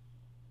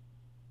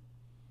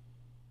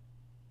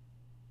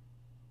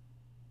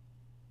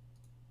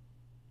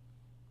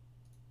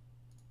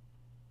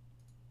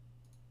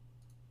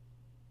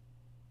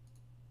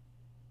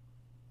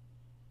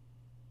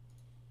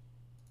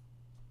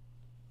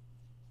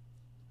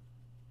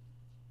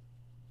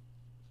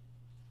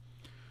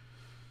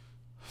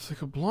 So they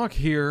could block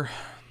here.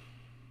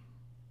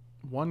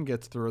 One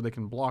gets through. They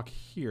can block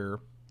here.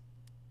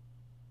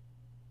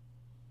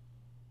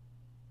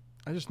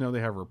 I just know they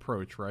have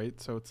Reproach, right?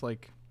 So it's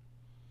like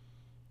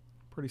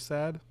pretty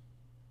sad.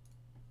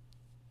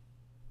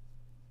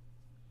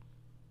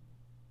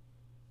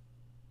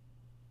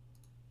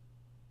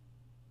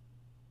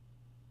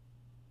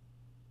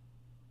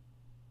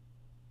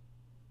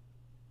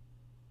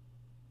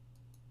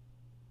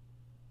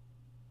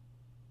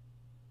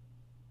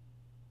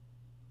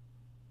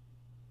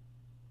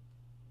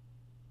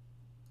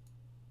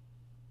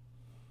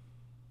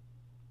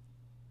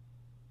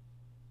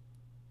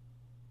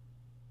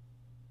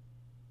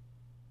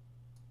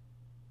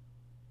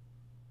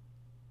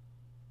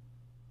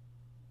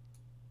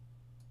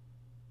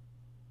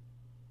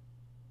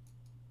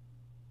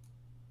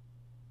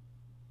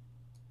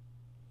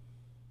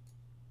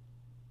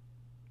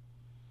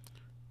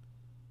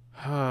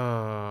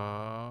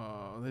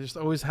 They just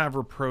always have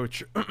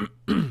Reproach.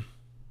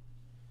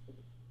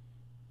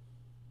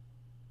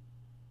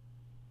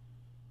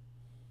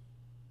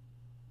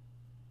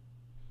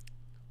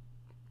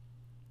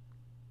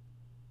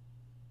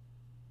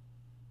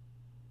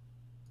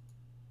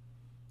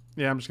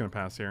 Yeah, I'm just going to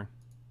pass here.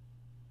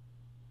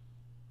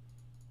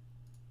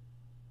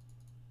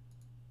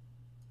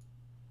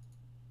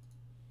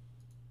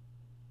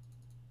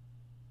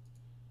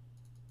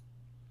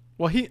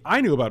 Well,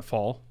 I knew about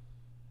fall.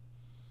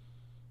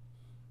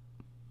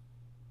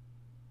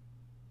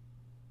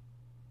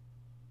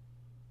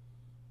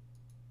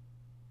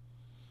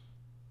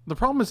 The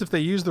problem is if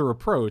they use the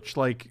Reproach,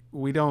 like,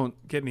 we don't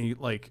get any,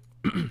 like,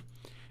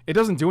 it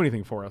doesn't do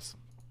anything for us.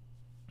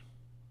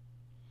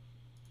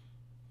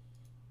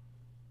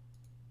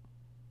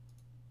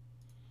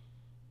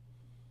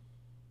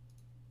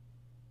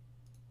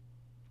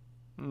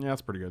 Yeah,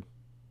 that's pretty good.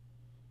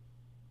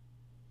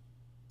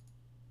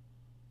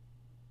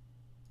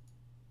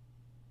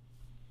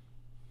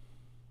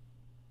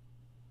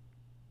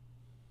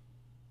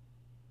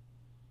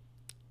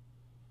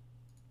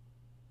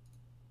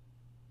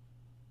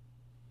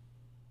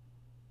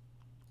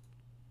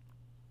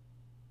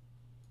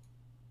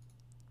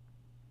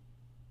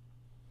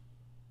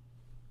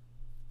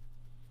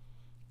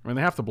 I mean,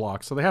 they have to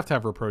block, so they have to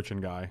have Reproach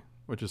and Guy,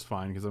 which is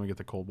fine, because then we get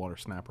the Cold Water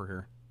Snapper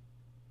here.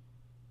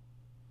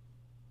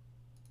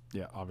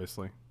 Yeah,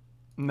 obviously.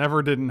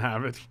 Never didn't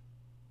have it.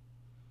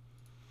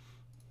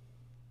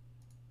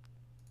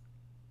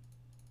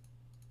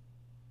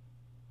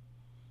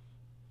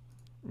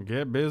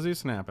 Get busy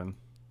snapping.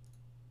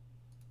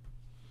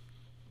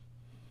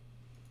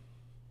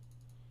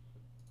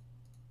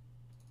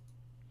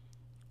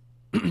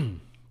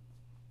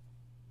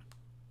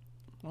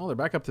 Well, they're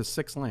back up to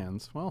 6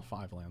 lands. Well,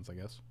 5 lands, I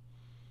guess.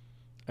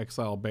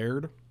 Exile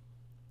Baird.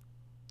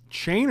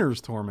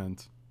 Chainer's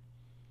Torment.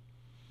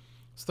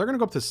 So they're going to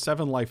go up to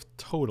 7 life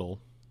total.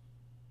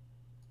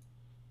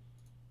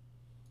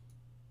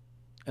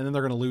 And then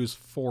they're going to lose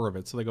 4 of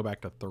it, so they go back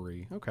to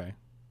 3. Okay.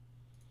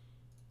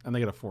 And they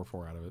get a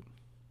 4/4 out of it.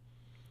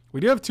 We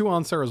do have 2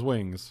 on Sarah's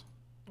Wings.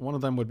 One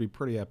of them would be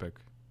pretty epic.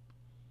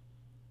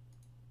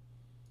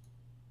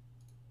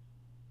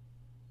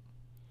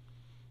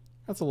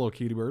 That's a little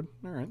cutie bird.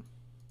 All right.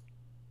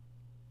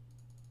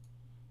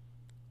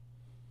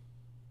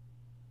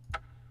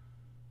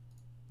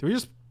 Do we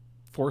just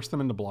force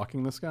them into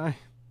blocking this guy?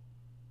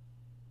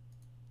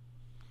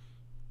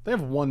 They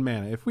have 1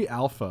 mana. If we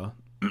alpha,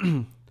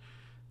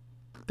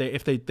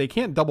 they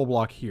can't double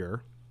block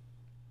here.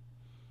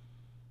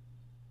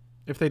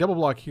 If they double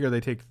block here, they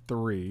take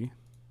 3.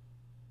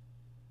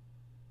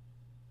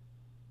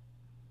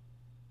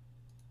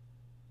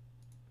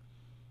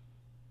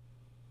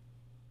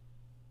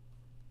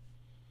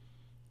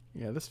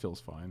 Yeah, this feels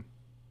fine.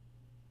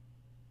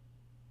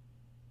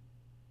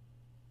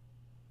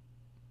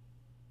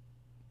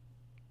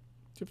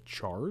 Do you have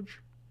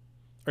charge?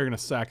 Are you going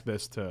to sack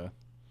this to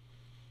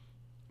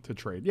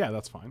trade? Yeah,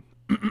 that's fine.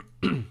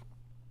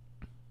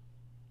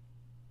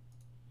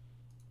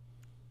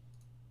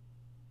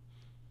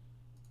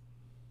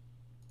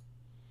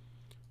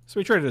 So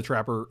we traded a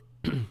Trapper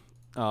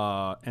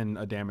and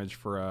a damage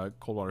for a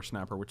Cold Water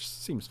Snapper, which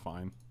seems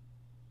fine.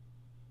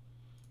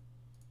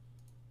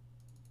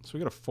 So we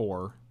got a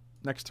 4.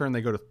 Next turn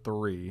they go to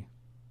 3.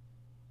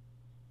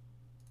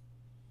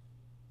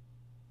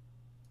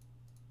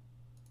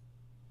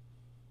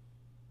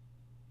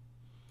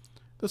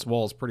 This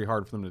wall is pretty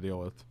hard for them to deal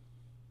with.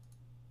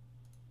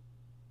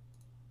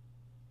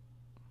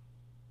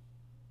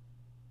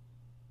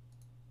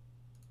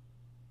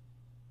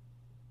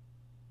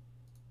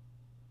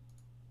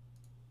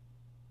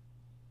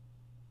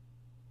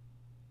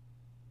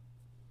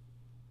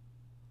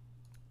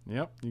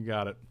 Yep, you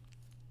got it.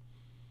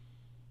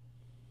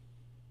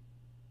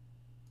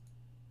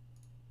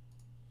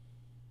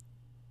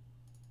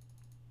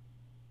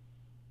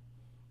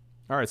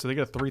 All right, so they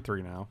get a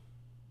 3/3 now.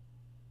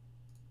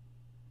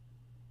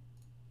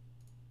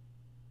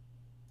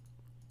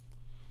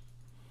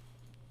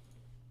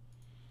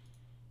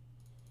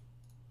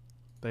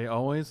 They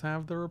always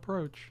have their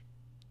approach.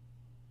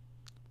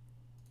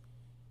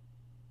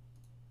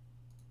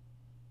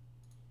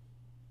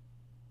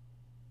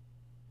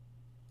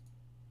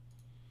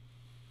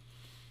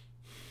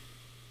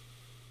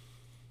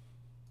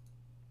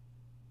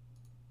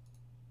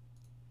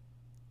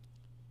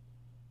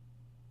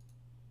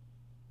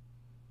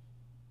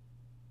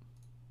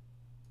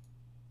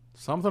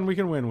 Something we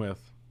can win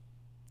with.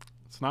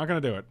 It's not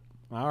going to do it.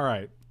 All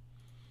right.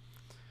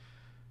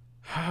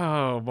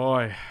 Oh,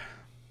 boy.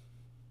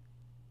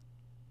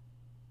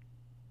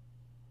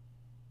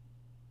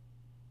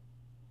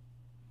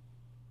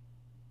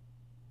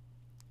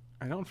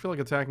 I don't feel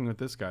like attacking with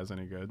this guy's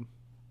any good.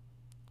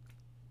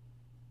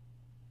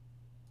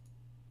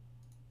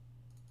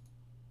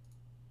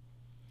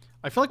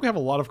 I feel like we have a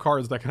lot of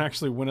cards that can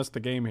actually win us the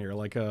game here.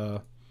 Like,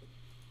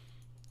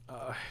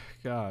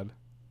 God.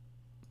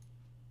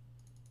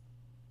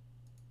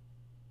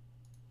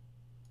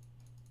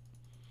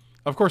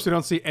 Of course, we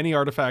don't see any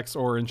artifacts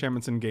or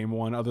enchantments in game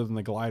 1 other than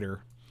the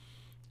glider.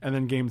 And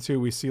then game 2,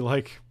 we see,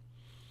 like,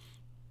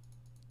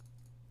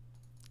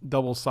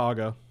 double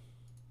saga.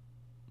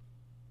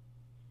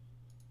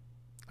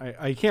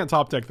 I can't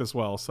top deck this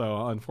well,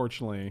 so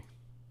unfortunately...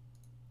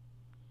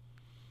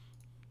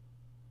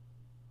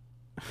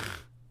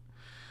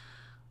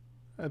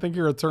 I think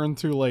you're a turn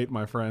too late,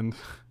 my friend.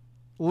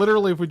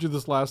 Literally, if we do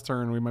this last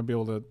turn, we might be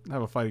able to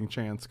have a fighting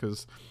chance,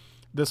 because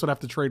this would have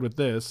to trade with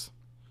this.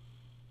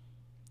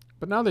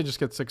 But now they just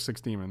get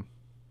 6/6 demon.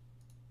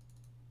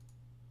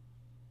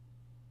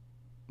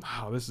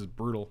 Oh, this is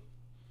brutal.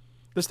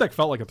 This deck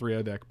felt like a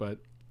 3-0 deck, but...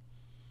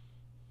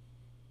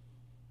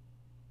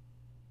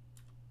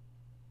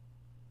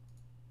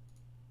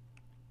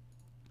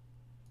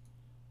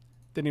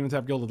 Didn't even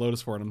tap Gilded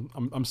Lotus for it.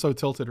 I'm so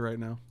tilted right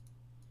now.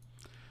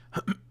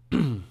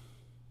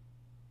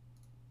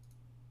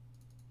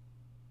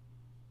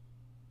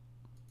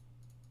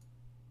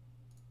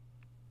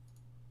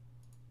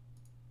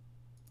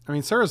 I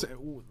mean, Sarah's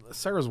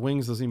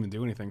Wings doesn't even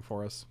do anything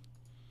for us.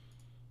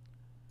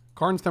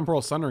 Karn's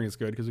Temporal Sundering is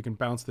good because we can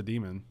bounce the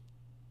demon.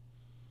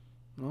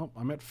 Well,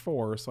 I'm at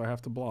 4, so I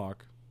have to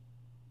block.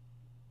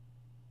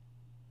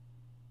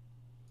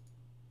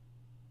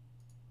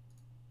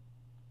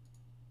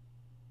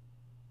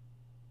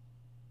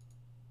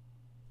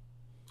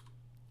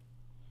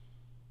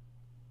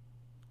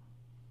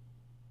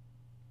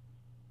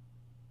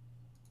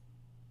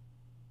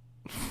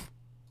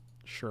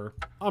 Sure.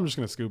 I'm just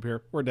going to scoop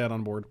here. We're dead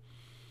on board.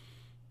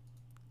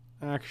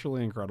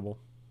 Actually incredible.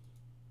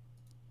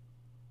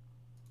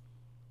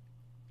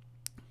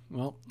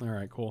 Well,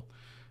 alright, cool.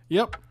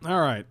 Yep,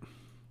 alright.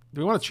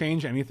 Do we want to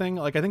change anything?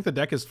 Like, I think the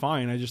deck is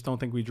fine. I just don't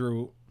think we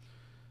drew...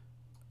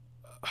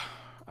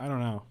 I don't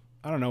know.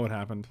 I don't know what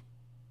happened.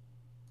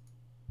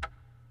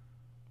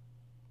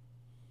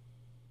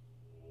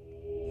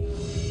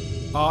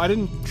 I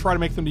didn't try to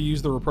make them to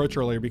use the reproach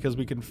earlier because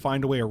we can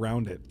find a way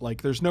around it.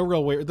 Like, there's no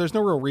real way, there's no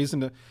real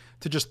reason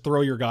to just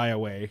throw your guy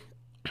away.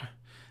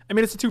 I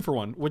mean, it's a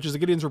 2-for-1, which is a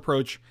Gideon's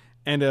Reproach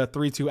and a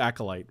 3/2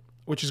 Acolyte,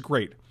 which is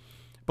great.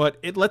 But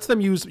it lets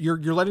them use, you're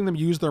letting them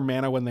use their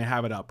mana when they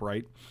have it up,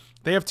 right?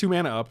 They have 2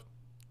 mana up.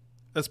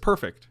 That's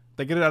perfect.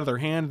 They get it out of their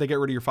hand, they get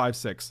rid of your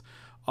 5/6.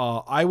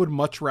 I would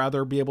much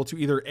rather be able to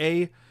either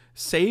A,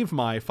 save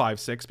my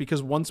 5/6,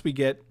 because once we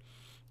get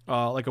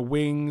like a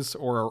Wings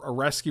or a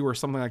Rescue or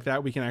something like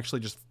that, we can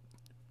actually just,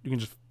 you can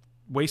just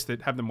waste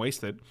it, have them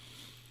waste it.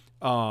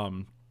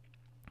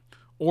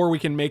 Or we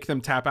can make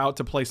them tap out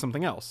to play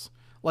something else.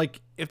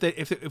 Like,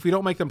 if we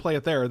don't make them play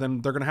it there,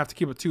 then they're going to have to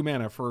keep it 2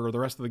 mana for the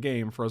rest of the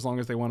game for as long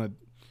as they want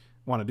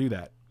to do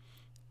that.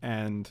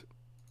 And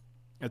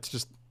it's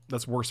just,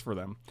 that's worse for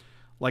them.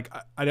 Like,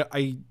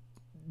 I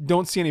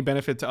don't see any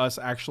benefit to us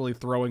actually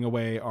throwing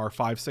away our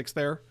 5/6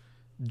 there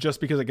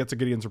just because it gets a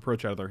Gideon's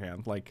Reproach out of their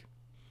hand. Like,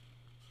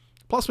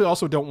 plus we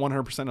also don't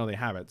 100% know they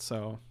have it,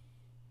 so...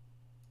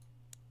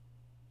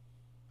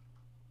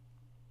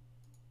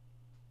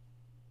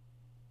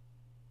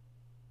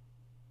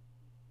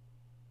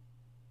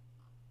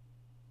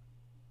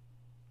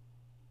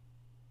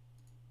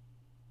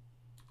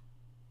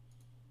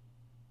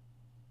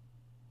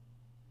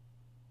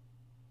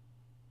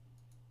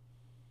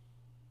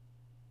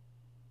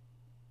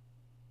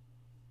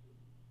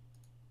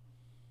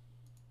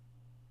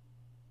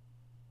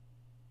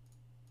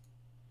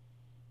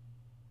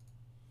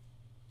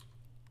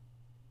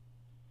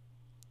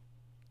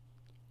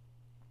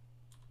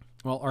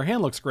 Well, our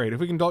hand looks great. If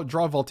we can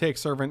draw Voltaic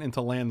Servant into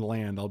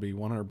land, I'll be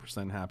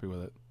 100% happy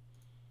with it.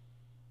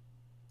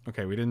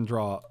 Okay, we didn't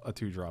draw a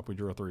 2-drop. We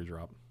drew a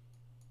 3-drop.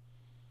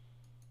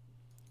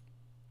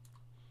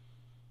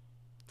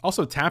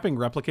 Also, tapping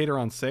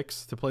Replicator on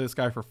 6 to play this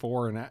guy for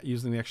 4 and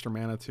using the extra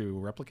mana to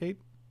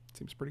replicate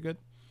seems pretty good.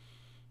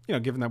 You know,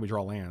 given that we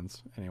draw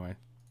lands anyway.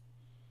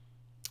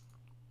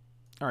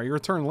 All right, you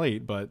return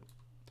late, but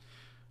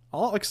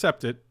I'll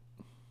accept it.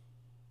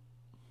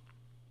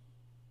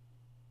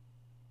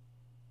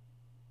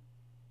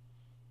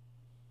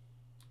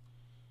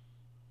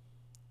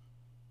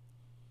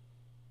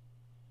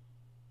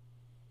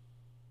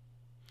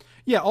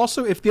 Yeah,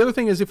 also, if the other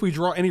thing is if we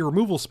draw any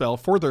removal spell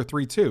for their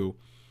 3/2,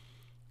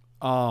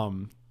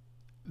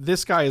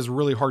 this guy is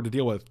really hard to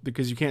deal with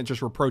because you can't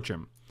just reproach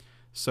him.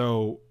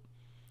 So,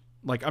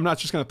 like, I'm not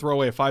just going to throw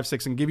away a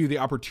 5/6 and give you the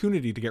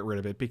opportunity to get rid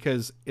of it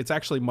because it's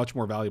actually much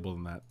more valuable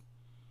than that.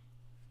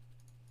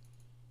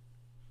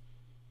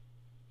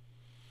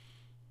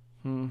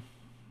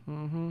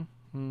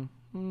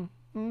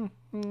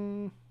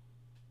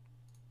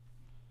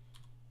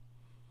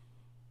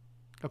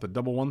 Got the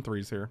double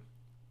 1/3s here.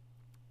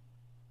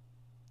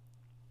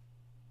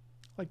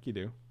 Like you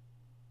do.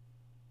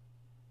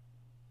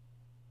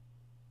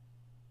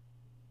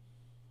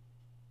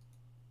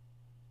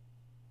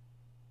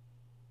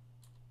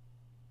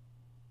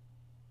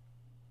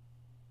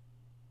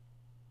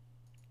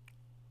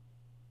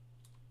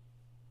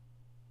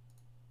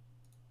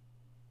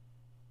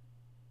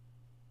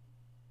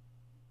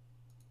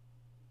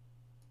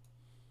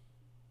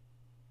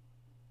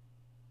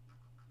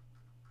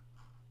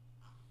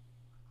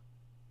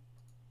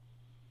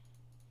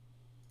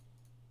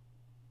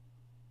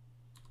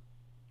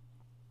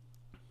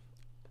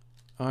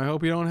 I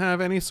hope you don't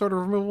have any sort of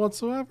removal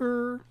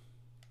whatsoever.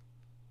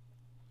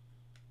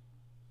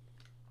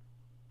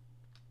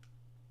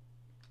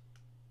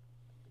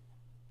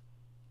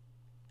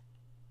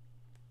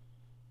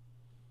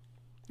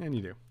 And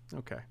you do.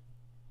 Okay.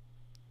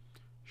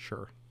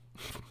 Sure.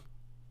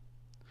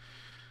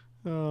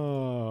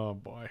 Oh,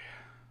 boy.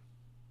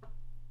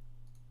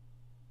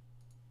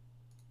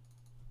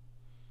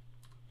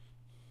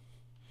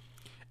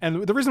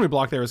 And the reason we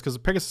block there is because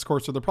Pegasus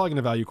Courser, they're probably going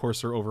to value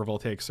Courser over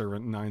Voltaic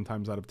Servant 9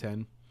 times out of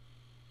 10.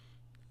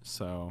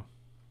 So,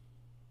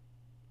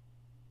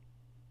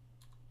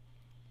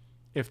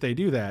 if they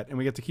do that, and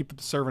we get to keep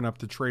the Servant up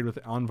to trade with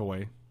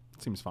Envoy,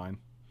 it seems fine.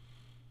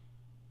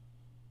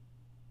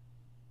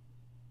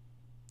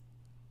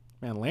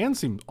 Man, lands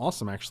seem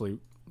awesome, actually.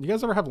 You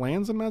guys ever have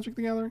lands in Magic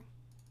the Gathering?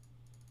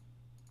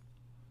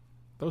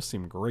 Those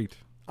seem great.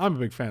 I'm a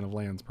big fan of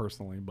lands,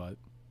 personally, but...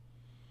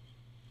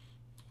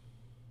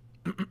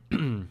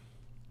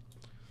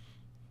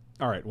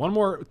 All right, one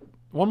more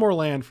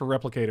land for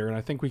Replicator, and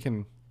I think we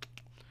can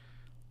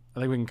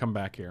come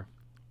back here.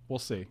 We'll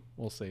see.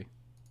 We'll see.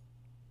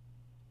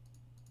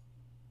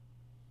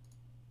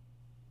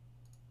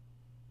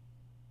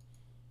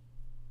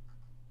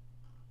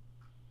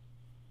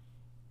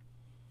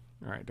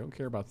 All right, don't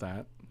care about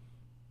that.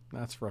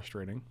 That's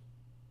frustrating.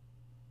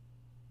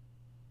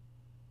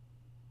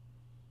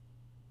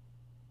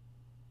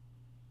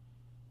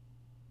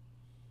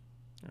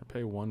 I'll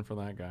pay 1 for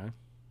that guy.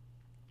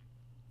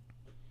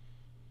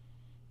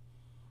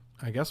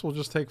 I guess we'll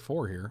just take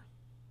 4 here.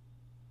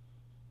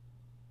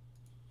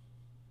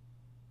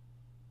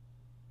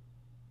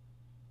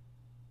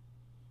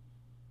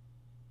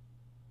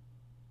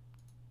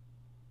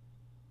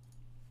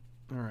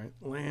 All right,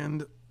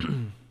 land.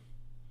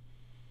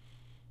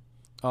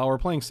 Oh, we're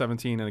playing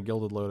 17 and a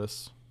Gilded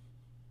Lotus.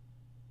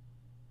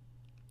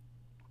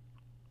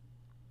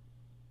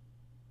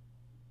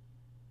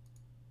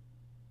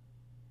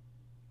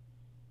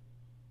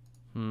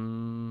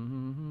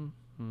 I'm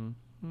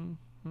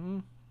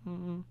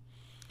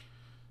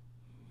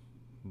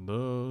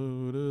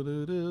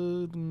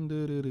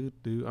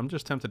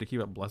just tempted to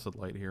keep up Blessed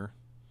Light here.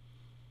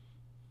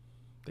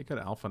 They could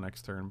Alpha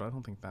next turn, but I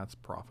don't think that's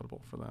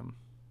profitable for them.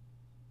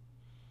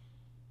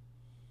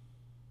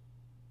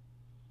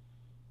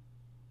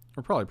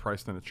 We're probably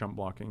priced into chump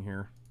blocking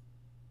here.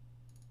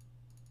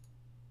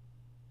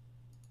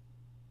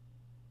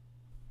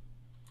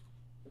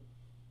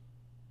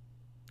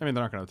 I mean,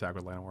 they're not going to attack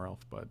with Llanowar Elf,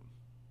 but,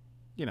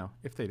 you know,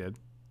 if they did.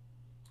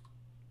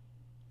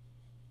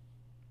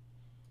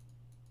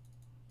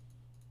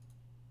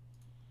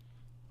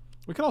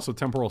 We could also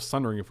Temporal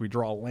Sundering if we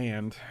draw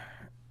land.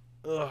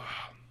 Ugh.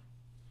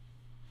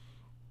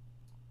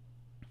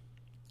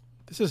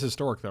 This is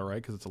historic, though, right?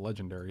 Because it's a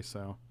legendary,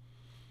 so...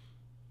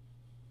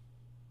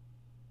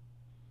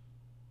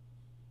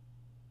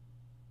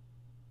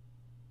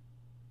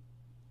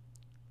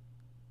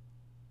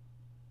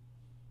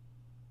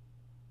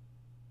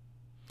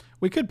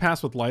 We could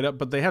pass with Light Up,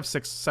 but they have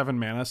 6-7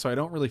 mana, so I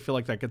don't really feel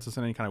like that gets us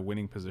in any kind of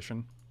winning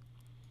position.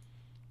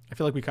 I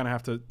feel like we kind of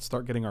have to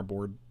start getting our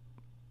board.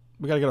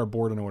 We got to get our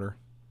board in order.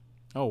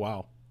 Oh,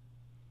 wow.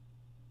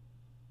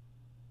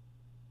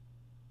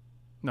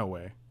 No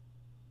way.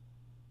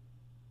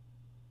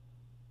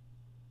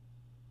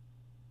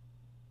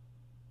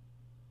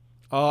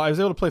 I was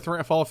able to play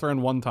Fall of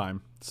Throne 1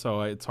 time,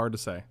 so it's hard to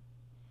say.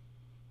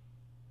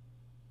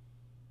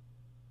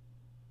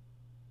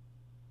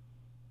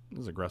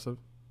 This is aggressive.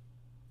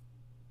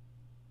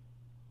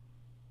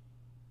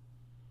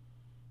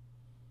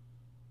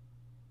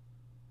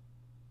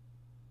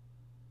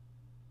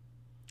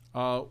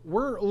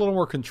 We're a little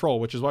more control,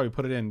 which is why we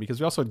put it in, because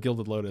we also had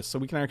Gilded Lotus, so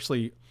we can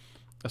actually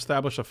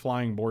establish a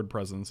flying board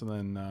presence, and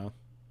then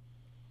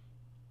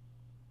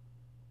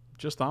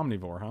just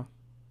Omnivore, huh?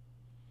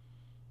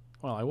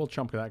 Well, I will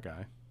chump that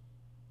guy.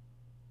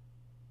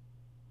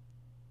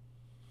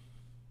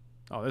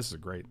 Oh, this is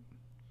great.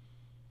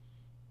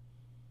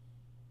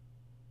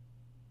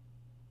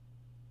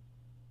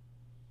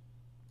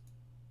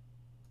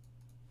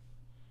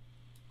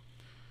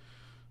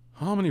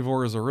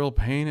 Omnivore is a real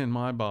pain in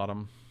my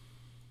bottom.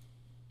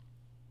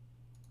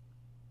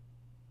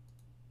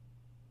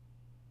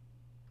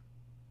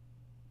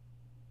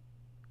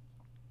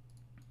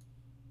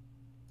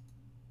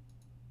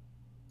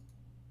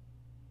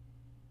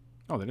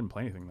 Oh, they didn't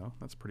play anything, though.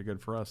 That's pretty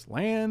good for us.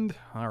 Land.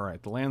 All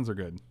right, the lands are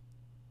good.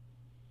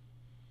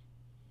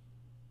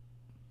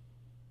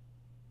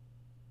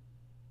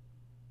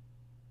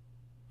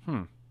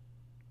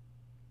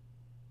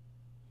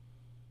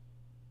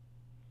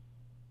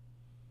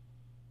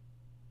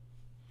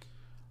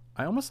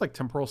 I almost like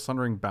Temporal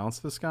Sundering bounce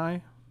this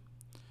guy,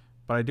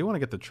 but I do want to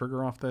get the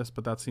trigger off this,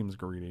 but that seems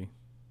greedy.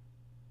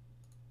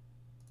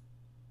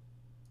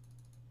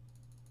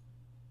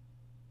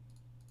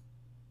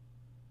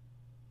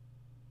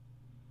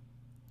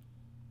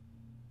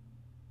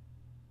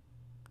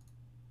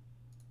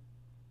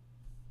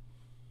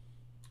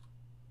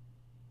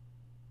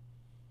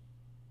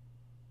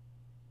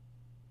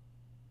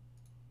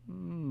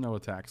 No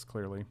attacks,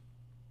 clearly.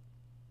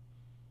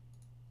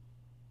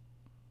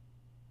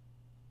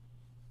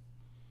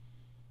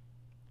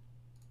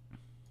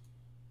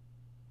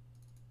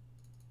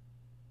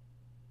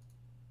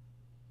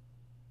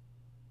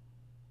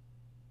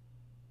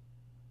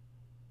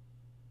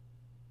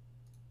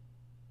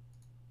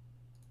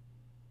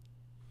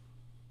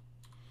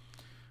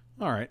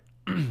 All right.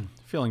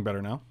 Feeling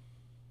better now.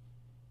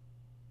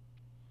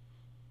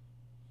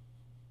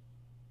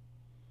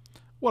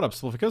 What up,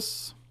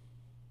 Slificus?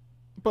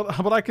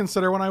 But I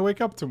consider when I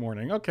wake up to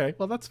morning. Okay,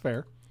 well, that's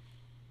fair.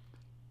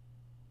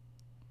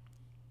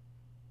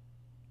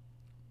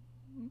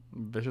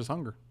 Vicious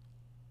Hunger,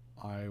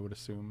 I would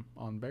assume,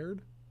 on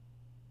Baird?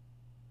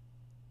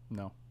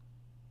 No.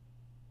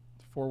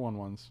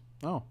 4/1/1s.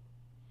 Oh.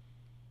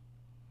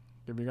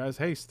 Give you guys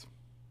haste.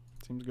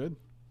 Seems good.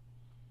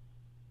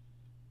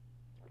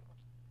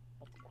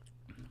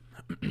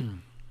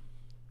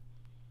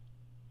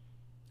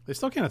 They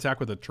still can't attack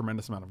with a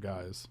tremendous amount of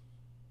guys.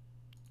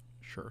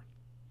 Sure.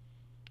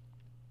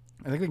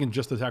 I think they can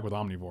just attack with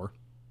Omnivore.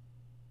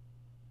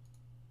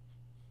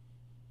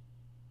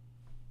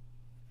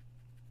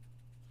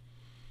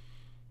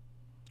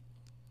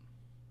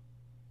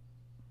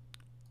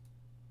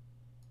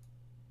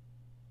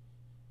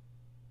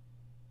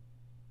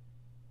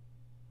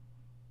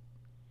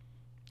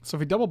 So if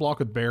we double block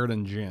with Baird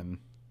and Jin,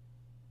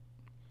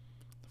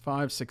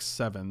 5, 6,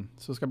 7.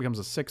 So this guy becomes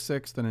a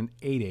 6/6, then an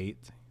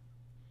 8/8.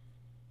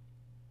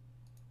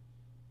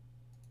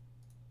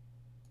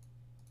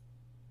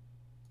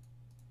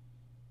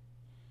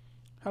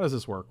 How does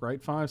this work,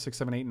 right? 5, 6,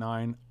 7, 8,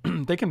 9.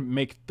 They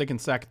can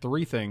sack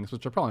 3 things,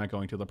 which they're probably not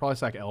going to. They'll probably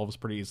sack Elves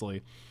pretty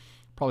easily.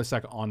 Probably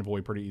sack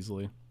Envoy pretty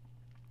easily.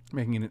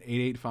 Making it an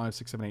 8/8, 5,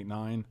 6, 7, 8,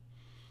 9.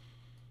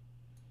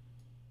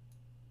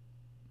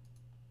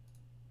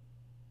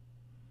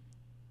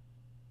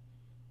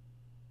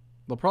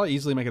 They'll probably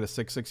easily make it a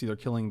 6/6, either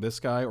killing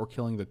this guy or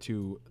killing the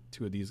two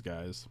of these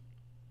guys.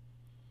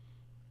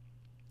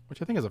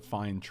 Which I think is a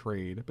fine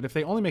trade. But if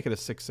they only make it a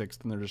 6/6,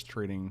 then they're just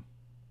trading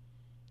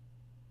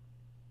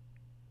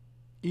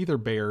either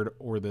Baird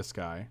or this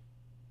guy.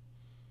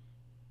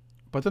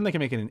 But then they can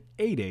make it an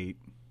 8/8.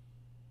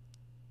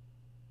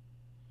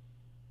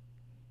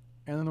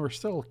 And then we're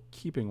still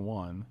keeping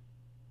 1.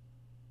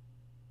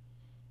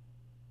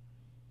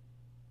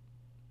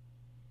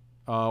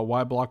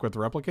 Why block with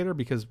Replicator?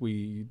 Because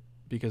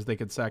they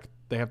could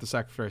they have to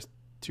sacrifice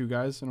 2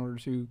 guys in order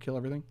to kill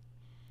everything.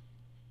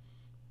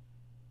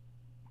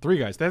 3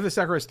 guys. They have to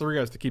sacrifice 3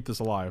 guys to keep this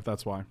alive.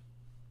 That's why.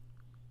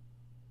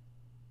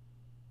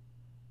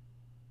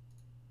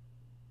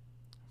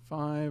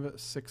 5,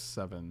 6,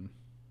 7.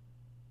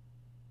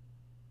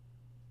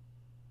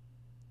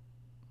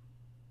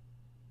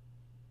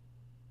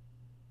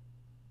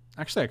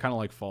 Actually, I kind of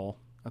like Fall.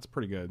 That's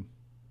pretty good.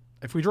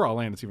 If we draw a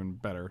land, it's even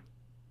better.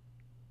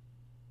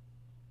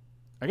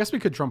 I guess we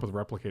could trump with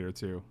Replicator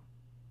too.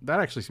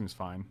 That actually seems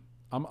fine.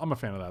 I'm a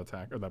fan of that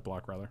attack, or that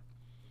block rather.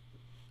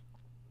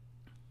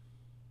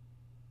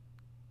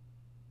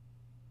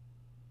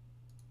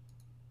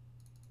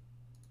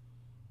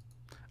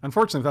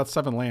 Unfortunately, without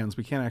 7 lands,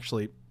 we can't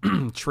actually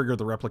trigger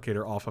the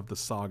Replicator off of the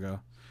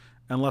Saga,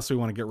 unless we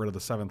want to get rid of the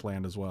 7th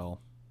land as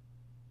well.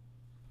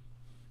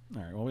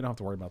 All right, well, we don't have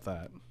to worry about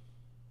that.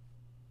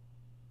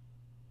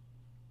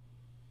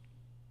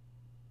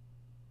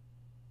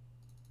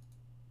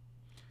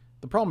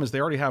 The problem is they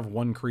already have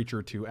 1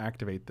 creature to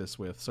activate this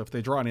with, so if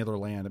they draw any other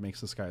land, it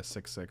makes this guy a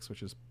 6/6,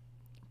 which is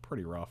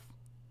pretty rough.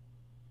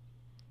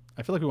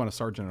 I feel like we want a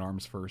Sergeant at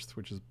Arms first,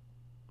 which is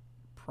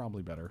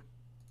probably better.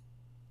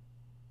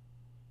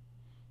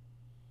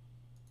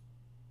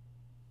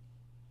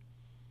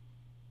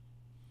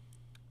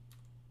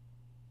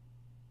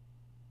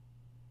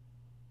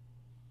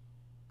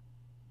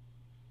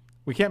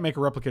 We can't make a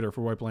replicator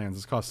for wipe lands.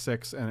 This costs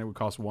 6, and it would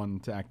cost 1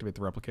 to activate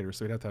the replicator,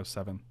 so we'd have to have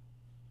 7.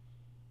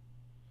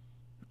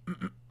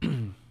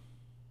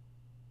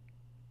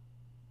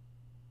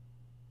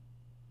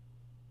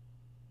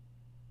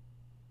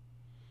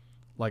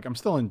 Like, I'm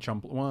still in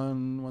chump.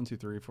 1, 2,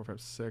 3, 4,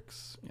 5,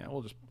 6. Yeah,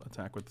 we'll just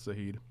attack with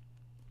Zahid.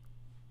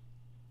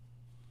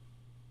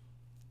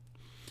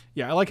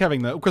 Yeah, I like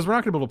having the... Because we're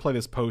not going to be able to play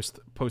this post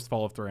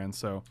Fall of Thran,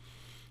 so...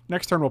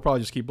 Next turn, we'll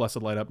probably just keep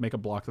Blessed Light up, make a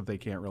block that they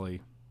can't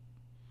really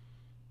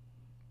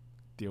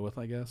deal with,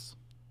 I guess.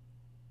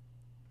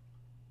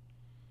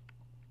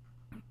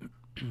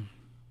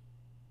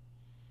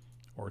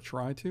 Or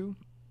try to.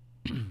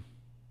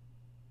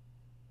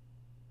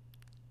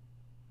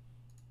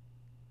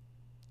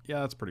 Yeah,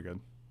 that's pretty good.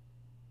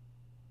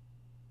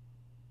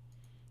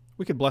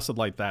 We could Blessed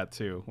Light that,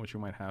 too, which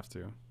we might have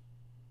to.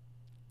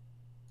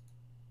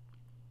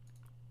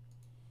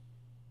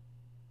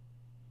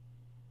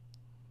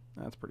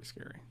 That's pretty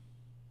scary.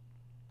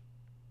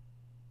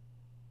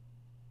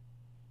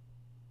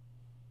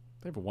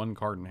 They have 1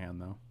 card in hand,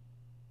 though.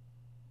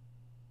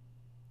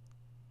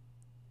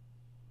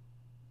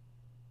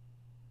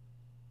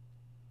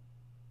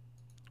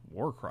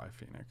 Warcry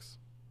Phoenix.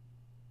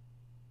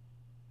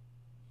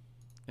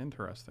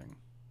 Interesting.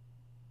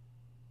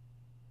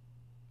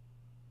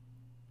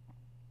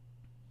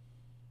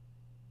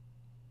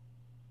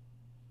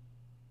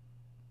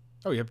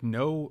 Oh, you have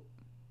no...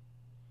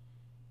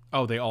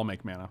 Oh, they all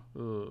make mana.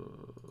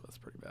 Ugh, that's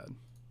pretty bad.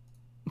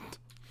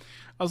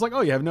 I was like,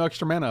 oh, you have no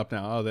extra mana up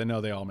now. Oh, they know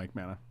they all make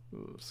mana.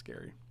 Ooh,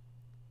 scary.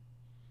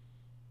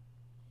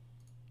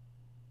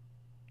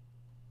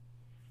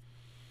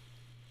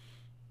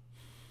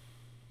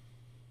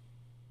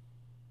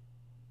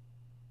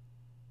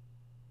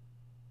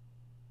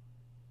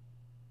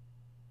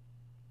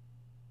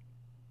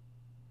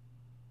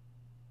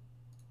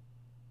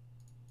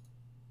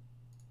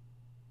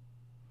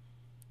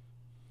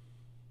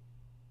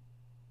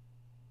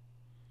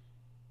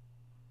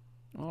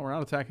 Well, we're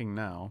not attacking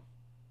now.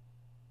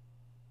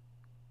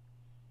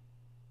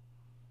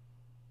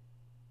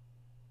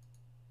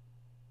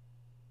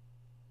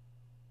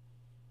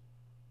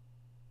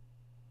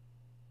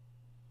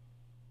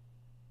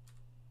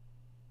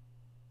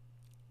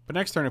 But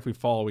next turn, if we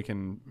fall, we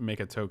can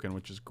make a token,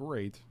 which is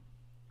great.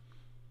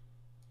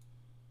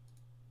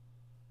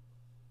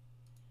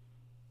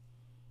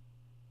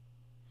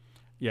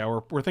 Yeah,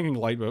 we're thinking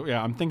light, but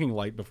yeah, I'm thinking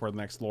light before the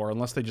next lore,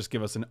 unless they just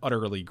give us an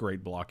utterly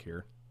great block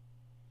here.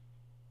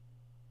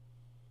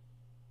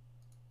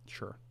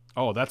 Sure.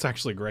 Oh, that's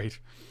actually great.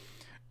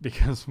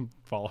 Because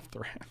Fall of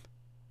Thran.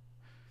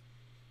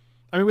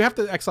 I mean, we have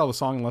to exile the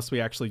song unless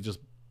we actually just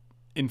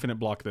infinite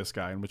block this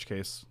guy, in which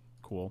case,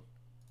 cool.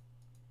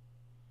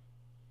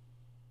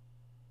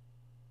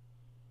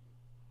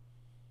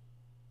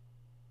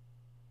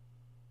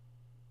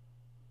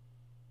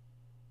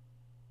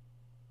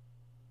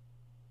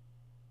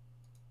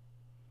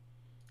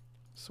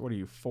 So what are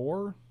you,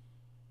 4?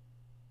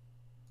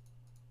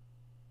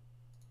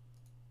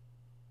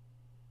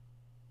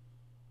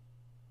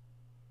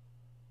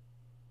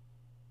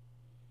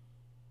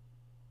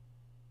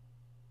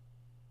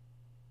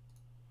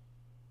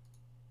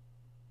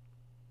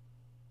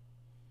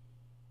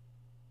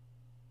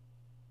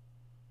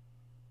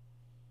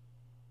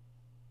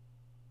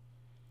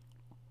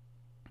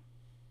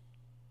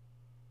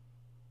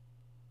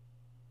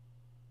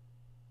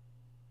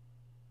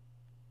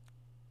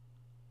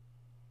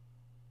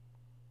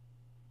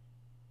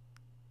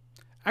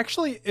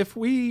 Actually, if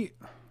we...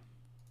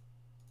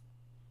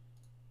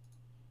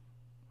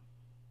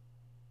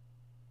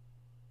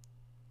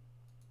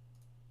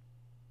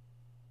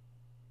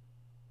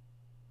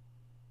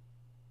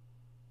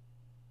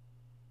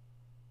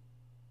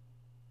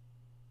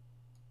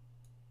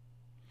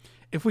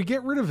 If we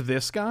get rid of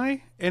this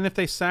guy, and if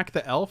they sack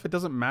the elf, it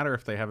doesn't matter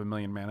if they have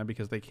 1,000,000 mana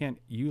because they can't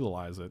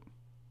utilize it.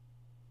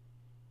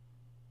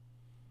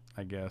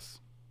 I guess.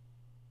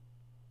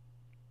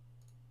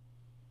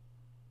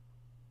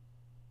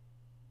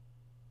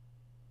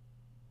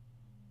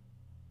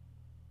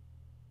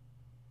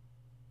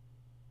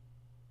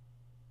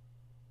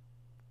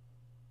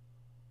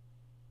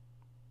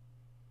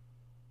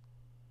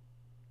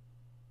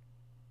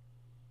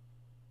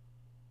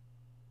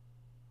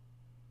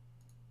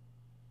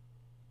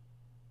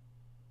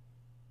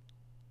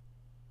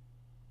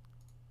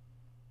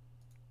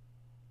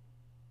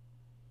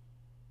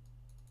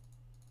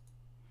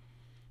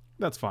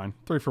 That's fine.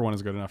 3 for 1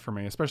 is good enough for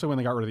me, especially when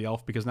they got rid of the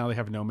elf, because now they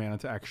have no mana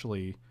to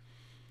actually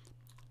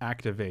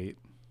activate.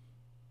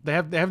 They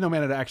have no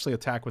mana to actually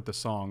attack with the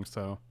song,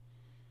 so...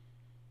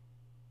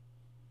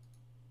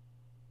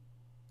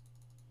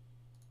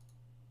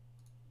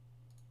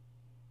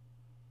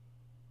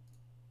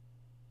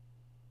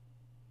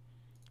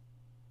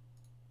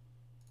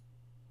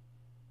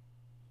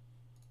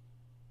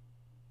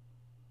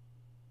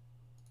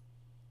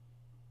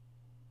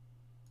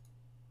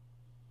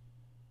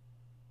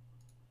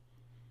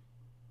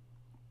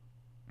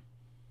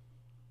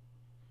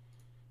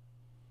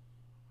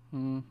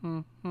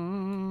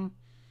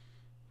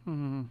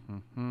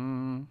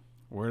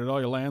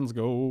 lands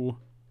go.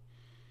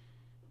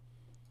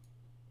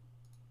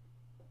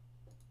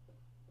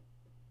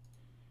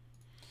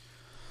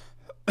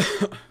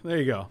 There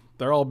you go.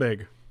 They're all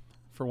big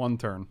for one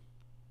turn.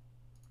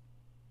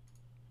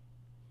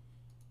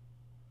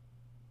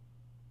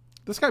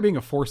 This guy being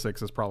a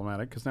 4/6 is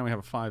problematic because now we have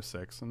a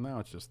 5/6, and now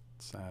it's just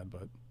sad,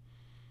 but...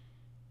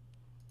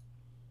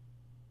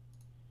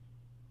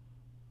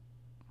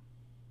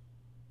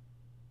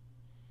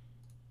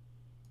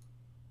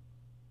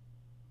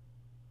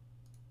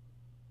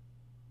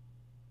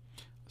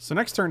 So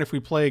next turn, if we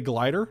play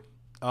Glider,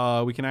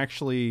 we can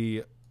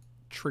actually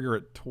trigger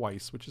it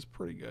twice, which is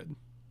pretty good.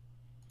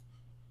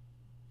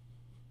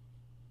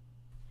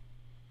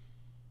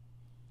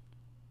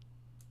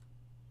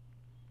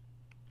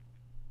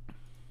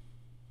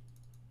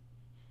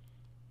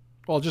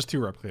 Well, just 2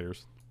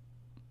 replicators.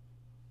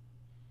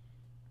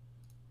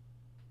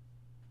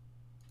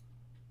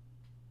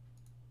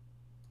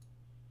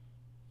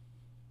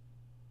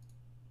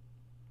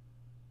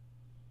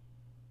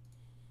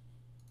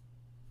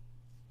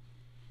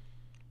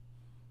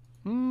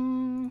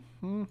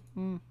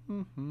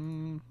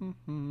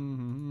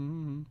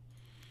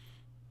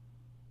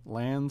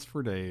 Lands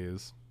for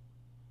days.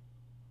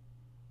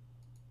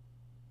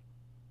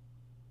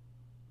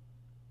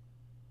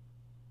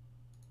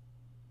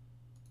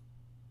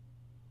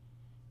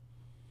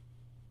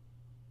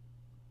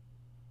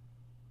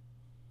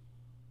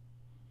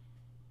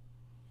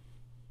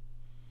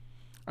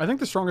 I think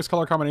the strongest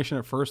color combination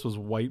at first was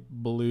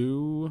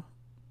white-blue.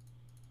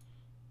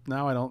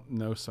 Now I don't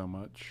know so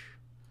much.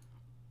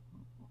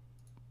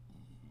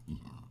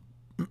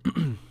 I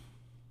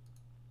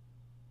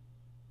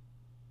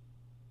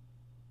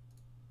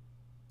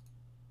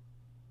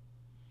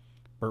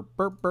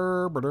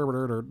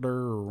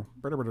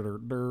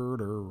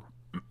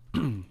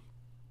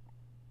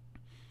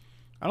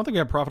don't think we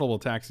have profitable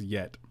attacks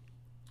yet.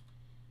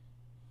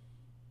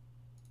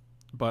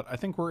 But I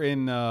think we're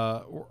in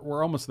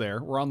we're almost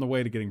there. We're on the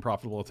way to getting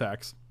profitable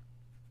attacks.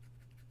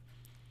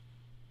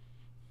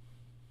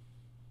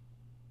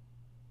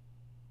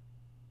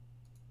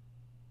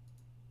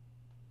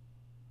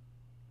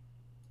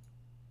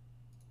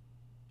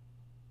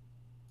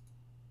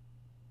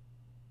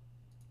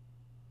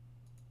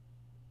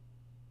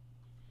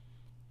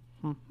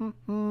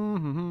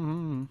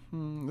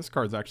 This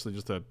card's actually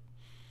just a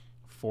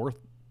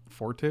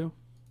 4/2.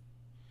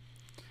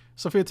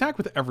 So if we attack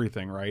with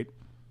everything, right?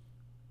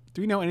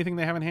 Do we know anything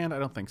they have in hand? I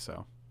don't think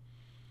so.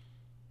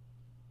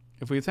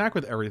 If we attack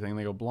with everything,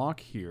 they go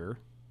block here.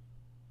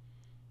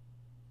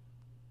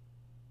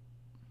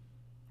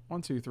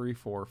 1, 2, 3,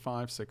 4,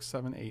 5, 6,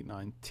 7, 8,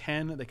 9,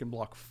 10. They can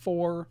block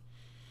 4.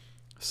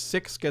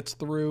 6 gets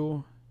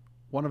through.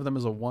 One of them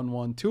is a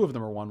 1/1. 2 of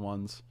them are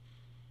 1/1s.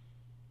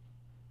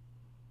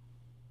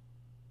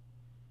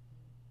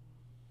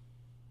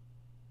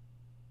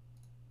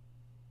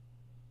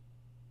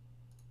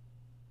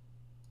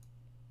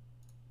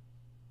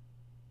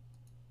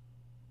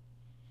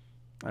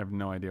 I have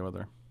no idea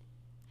whether...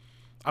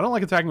 I don't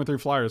like attacking with 3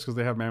 flyers because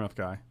they have Mammoth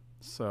Guy.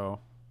 So...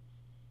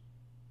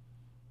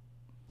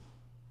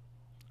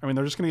 I mean,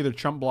 they're just going to either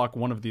chump block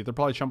one of the... They're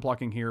probably chump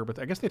blocking here, but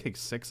I guess they take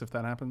 6 if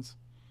that happens.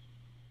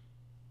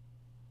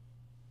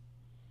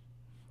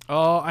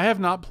 I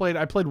have not played...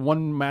 I played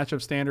one match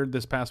of Standard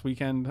this past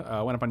weekend.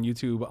 I went up on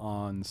YouTube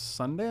on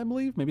Sunday, I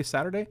believe. Maybe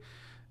Saturday.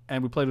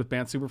 And we played with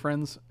Bant Super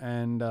Friends.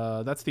 And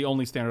that's the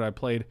only Standard I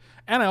played.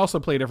 And I also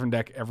play a different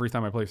deck every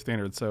time I play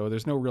Standard. So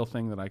there's no real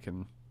thing that I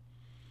can...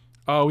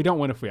 Oh, we don't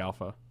win if we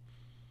alpha.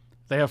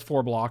 They have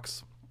 4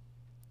 blocks.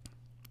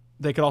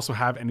 They could also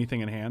have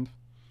anything in hand.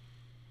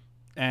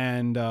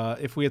 And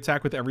if we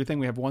attack with everything,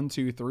 we have 1,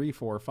 2, 3,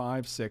 4,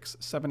 5, 6,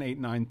 7, 8,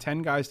 9,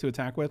 10 guys to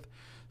attack with.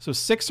 So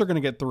 6 are going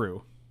to get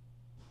through.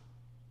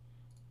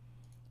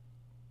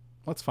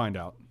 Let's find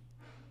out.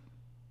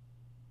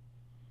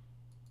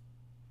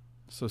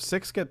 So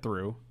 6 get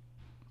through.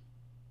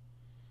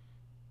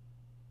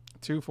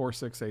 2, 4,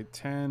 6, 8,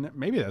 10.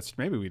 Maybe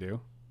we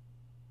do.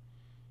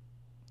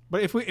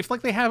 But if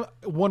like they have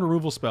one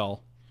removal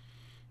spell,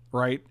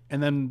 right?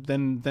 And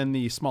then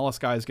the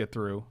smallest guys get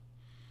through.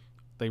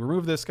 They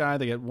remove this guy,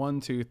 they get 1,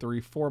 2, 3,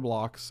 4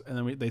 blocks, and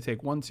then they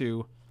take 1,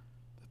 2,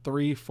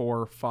 3,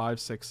 4, 5,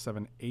 6,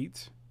 7,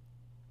 8.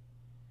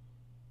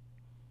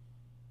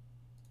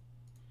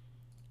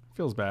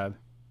 Feels bad.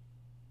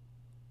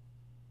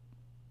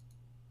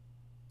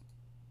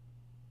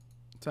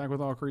 Attack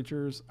with all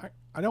creatures.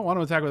 I don't want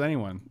to attack with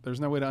anyone. There's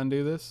no way to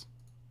undo this.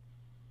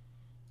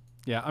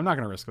 Yeah, I'm not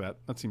going to risk that.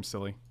 That seems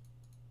silly.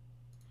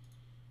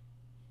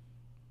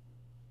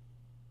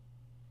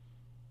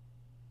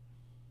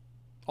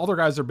 All their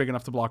guys are big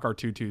enough to block our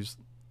 2/2s,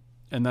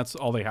 and that's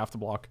all they have to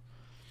block.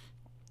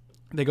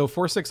 They go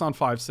 4/6 on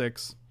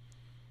 5/6.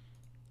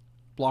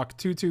 Block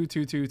 2/2,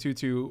 2/2,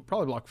 2/2.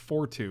 Probably block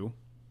 4/2,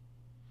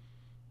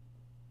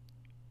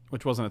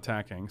 which wasn't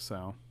attacking,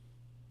 so...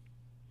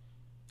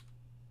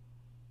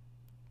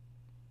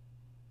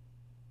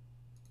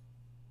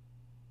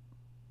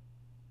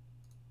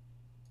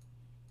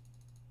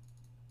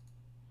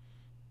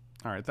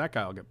 All right, that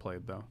guy will get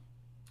played, though.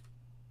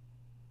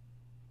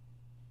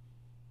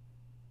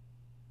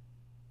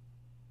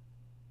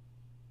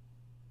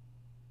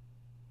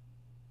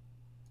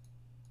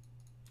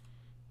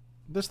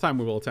 This time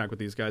we will attack with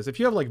these guys. If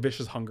you have like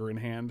Vicious Hunger in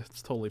hand,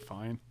 it's totally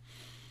fine.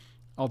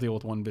 I'll deal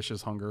with one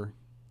Vicious Hunger.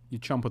 You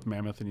chump with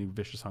Mammoth and you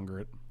Vicious Hunger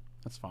it.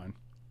 That's fine.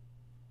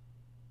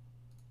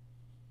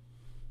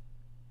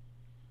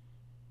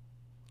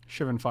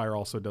 Shivan Fire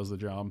also does the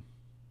job.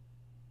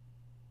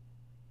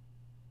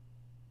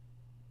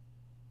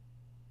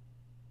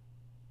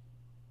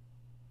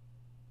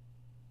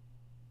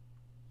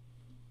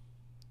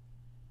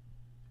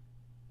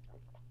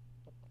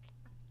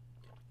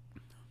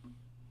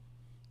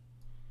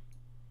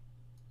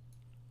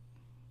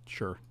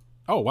 Sure.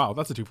 Oh wow,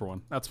 that's a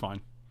 2-for-1. That's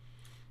fine.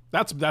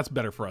 That's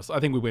better for us. I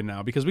think we win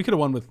now because we could have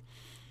won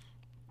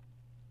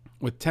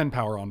with 10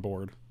 power on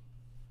board.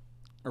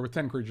 Or with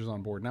 10 creatures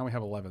on board. Now we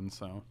have 11,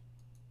 so.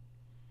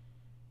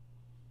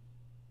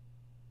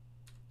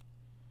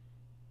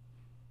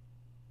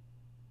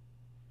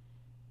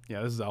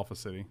 Yeah, this is Alpha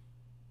City.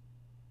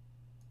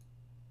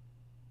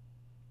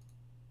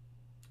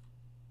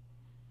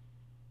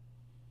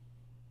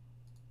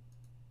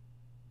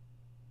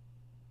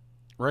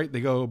 Right?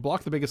 They go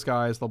block the biggest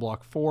guys. They'll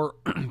block 4,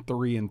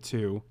 3, and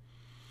 2.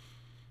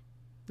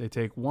 They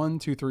take 1,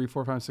 2, 3,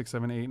 4, 5, 6,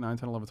 7, 8, 9,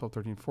 10, 11, 12,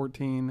 13,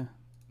 14.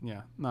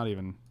 Yeah, not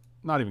even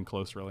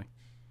close, really.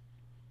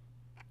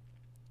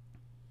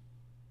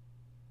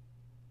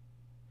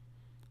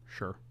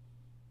 Sure.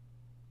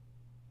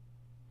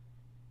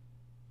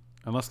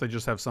 Unless they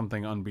just have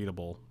something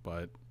unbeatable,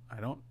 but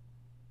I don't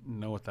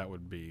know what that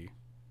would be.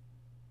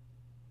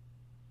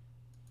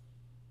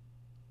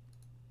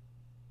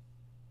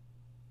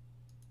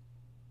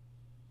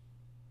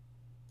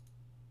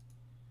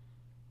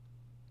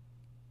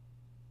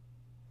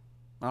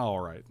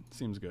 All right,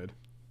 seems good.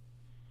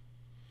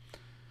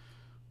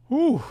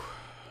 Whew.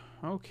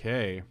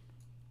 Okay.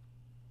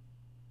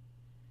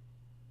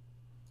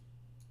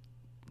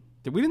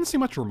 We didn't see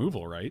much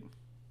removal, right?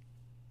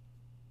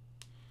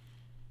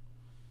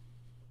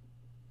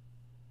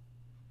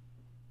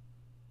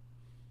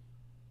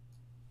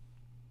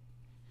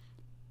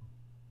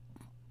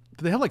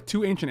 Did they have like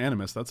 2 Ancient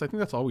Animus? I think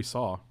that's all we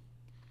saw.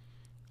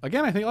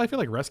 Again, I feel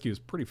like Rescue is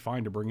pretty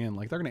fine to bring in.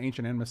 Like they're gonna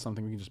Ancient Animus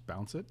something, we can just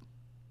bounce it.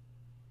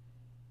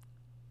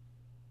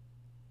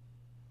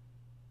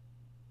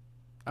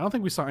 I don't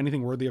think we saw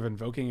anything worthy of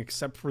invoking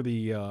except for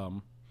the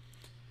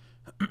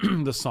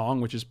the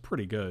song, which is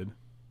pretty good.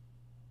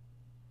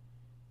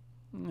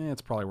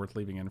 It's probably worth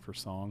leaving in for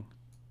song.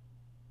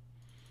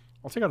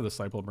 I'll take out a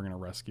Disciple and bring in a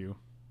Rescue.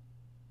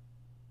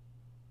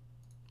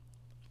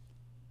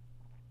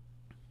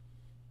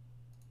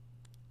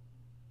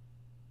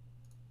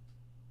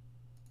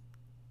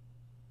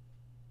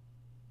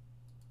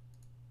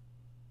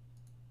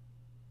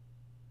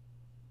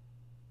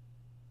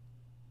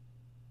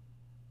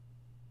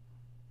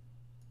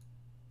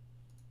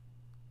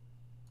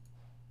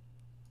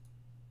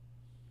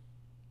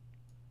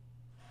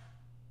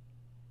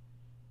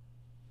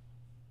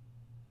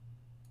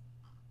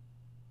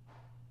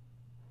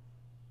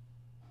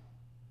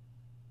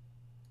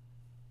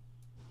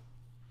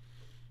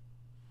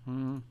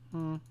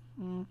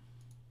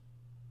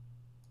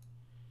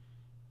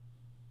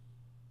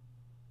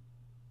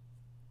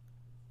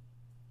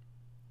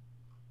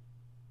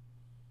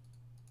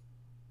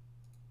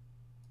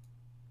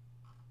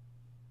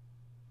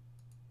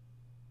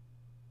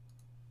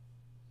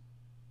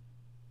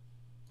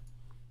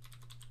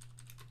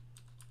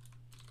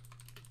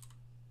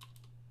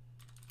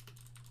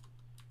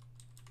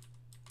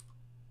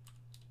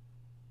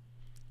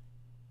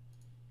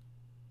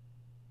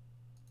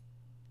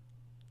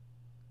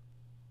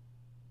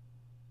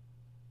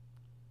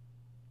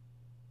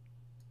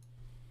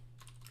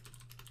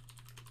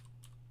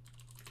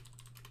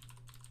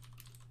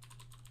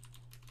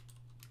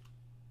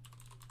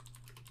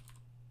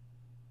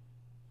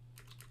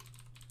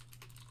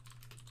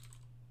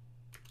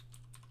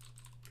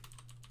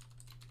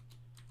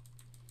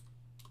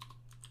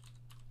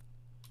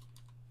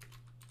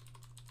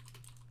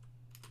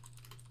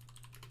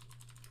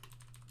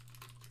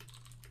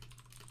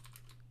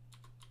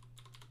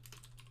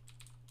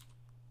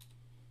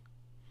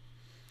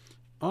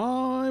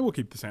 I will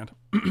keep this hand.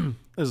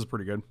 This is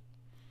pretty good.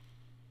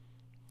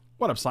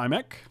 What up,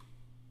 Cymek?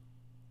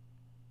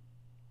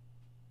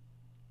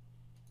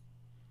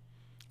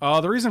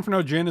 The reason for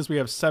no Jin is we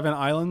have 7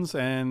 islands,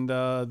 and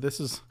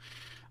this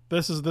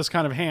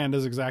kind of hand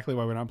is exactly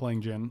why we're not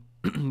playing Jin.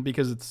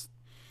 Because it's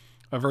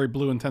a very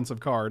blue-intensive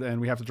card, and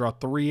we have to draw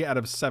 3 out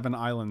of 7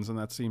 islands, and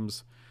that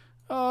seems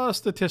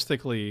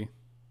statistically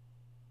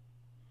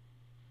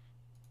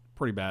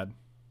pretty bad.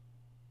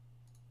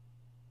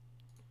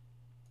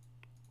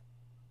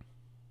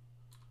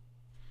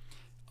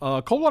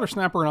 Coldwater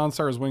Snapper and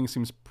Onsar's Wing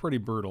seems pretty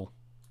brutal.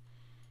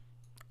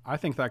 I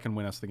think that can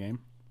win us the game.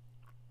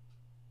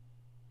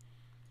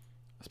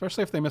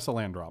 Especially if they miss a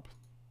land drop.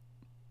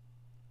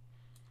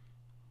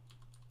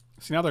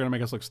 See, now they're going to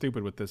make us look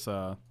stupid with this,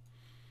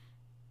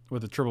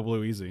 with the triple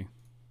blue easy.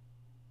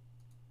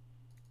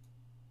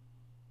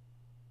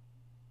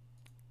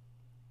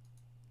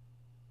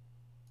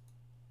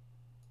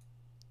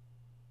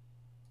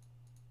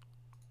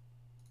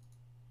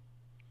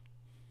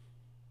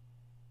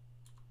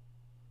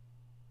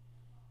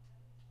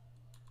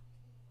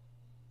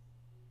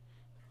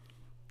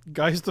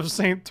 Geist of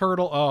Saint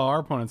Turtle. Oh, our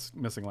opponent's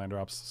missing land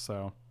drops,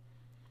 so.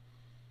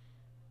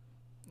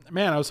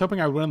 Man, I was hoping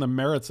I would win the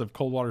merits of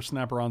Coldwater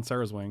Snapper on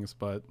Sarah's Wings,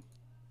 but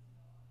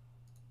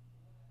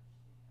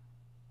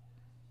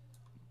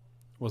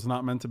was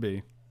not meant to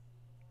be.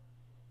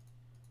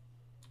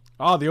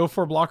 Ah, the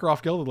 0-4 blocker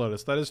off Gilded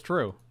Lotus. That is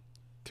true.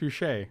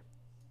 Touché.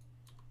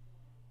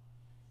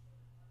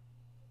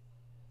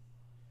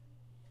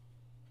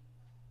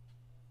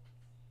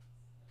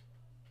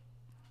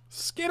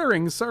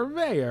 Skittering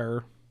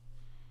Surveyor.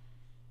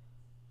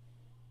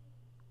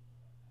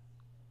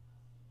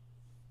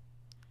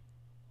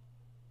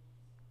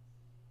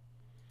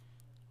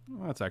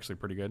 Well, that's actually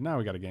pretty good. Now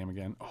we got a game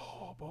again.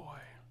 Oh, boy.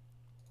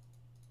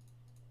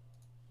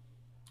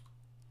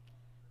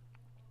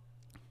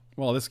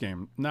 Well, this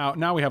game.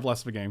 Now we have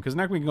less of a game. Because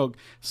now we can go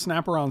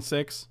Snapper on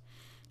 6,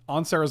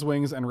 on Sarah's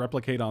Wings, and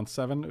Replicate on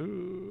 7.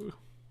 Ooh.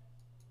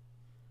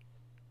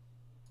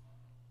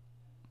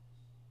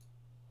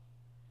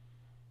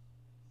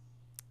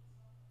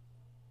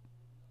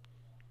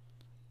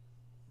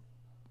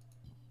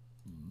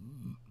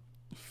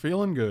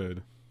 Feeling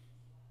good.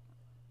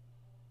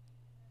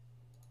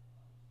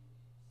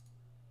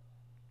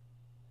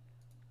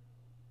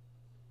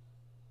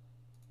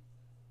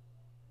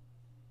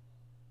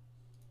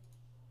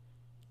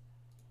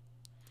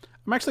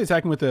 I'm actually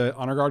attacking with the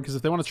Honor Guard because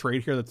if they want to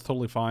trade here, that's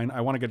totally fine.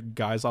 I want to get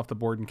guys off the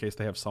board in case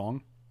they have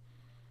Song.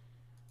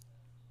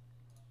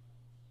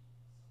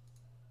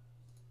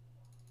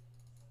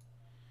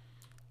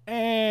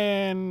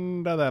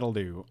 And that'll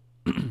do.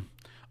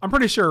 I'm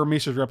pretty sure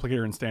Misha's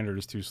Replicator in Standard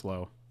is too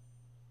slow.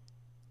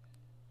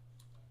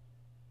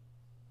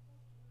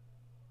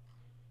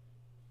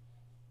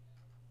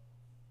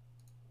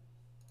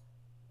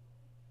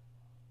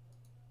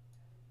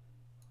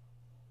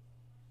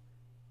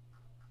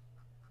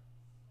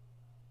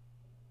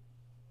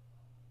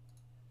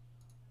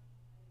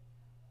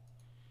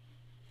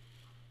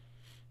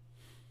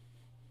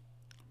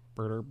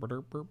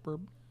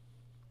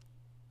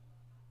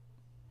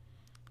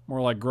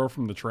 More like grow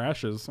from the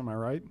trashes, am I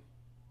right?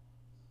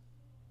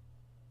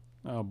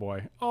 Oh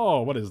boy.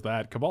 Oh, what is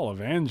that? Cabal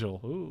Evangel.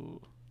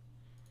 Ooh.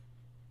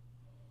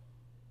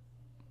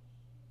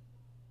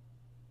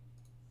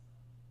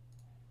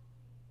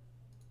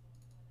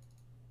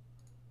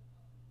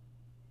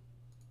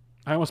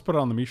 I almost put it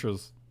on the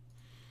Mishra's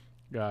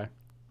guy.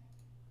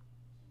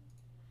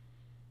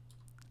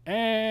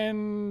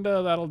 And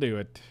that'll do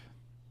it.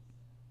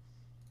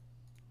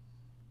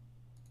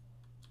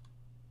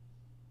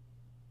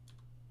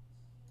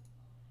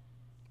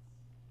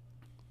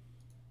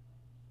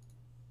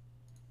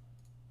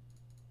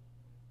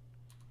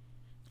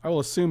 I will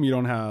assume you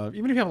don't have,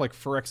 even if you have like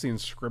Phyrexian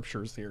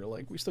Scriptures here,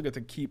 like we still get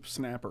to keep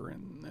Snapper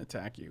and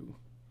attack you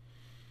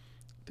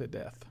to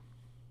death.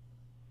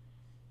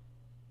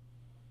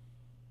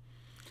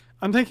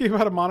 I'm thinking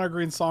about a mono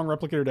green Song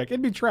Replicator deck.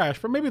 It'd be trash,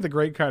 but maybe the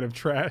great kind of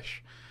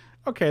trash.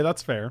 Okay,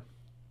 that's fair.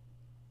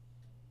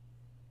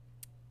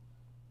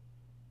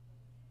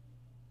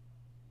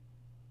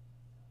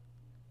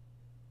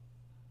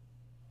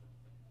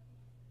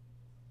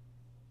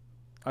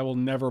 I will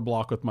never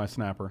block with my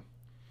Snapper.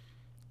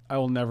 I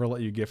will never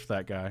let you gift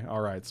that guy.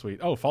 All right, sweet.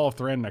 Oh, Fall of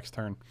Thran next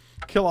turn.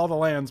 Kill all the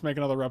lands, make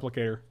another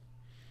Replicator.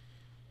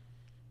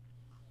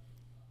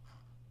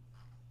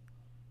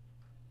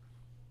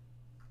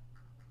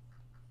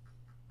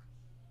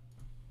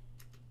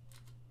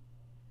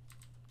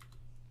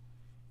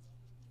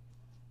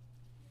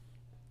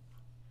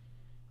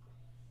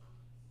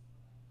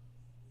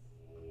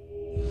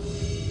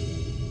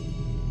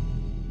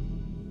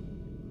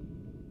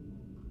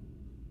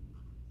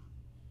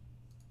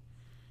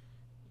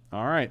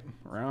 All right,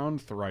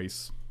 round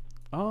thrice.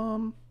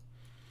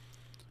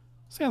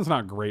 Sand's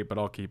not great, but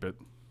I'll keep it.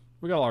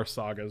 We got all our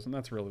sagas, and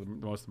that's really the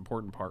most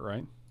important part,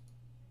 right?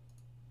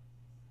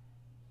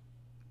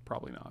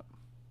 Probably not.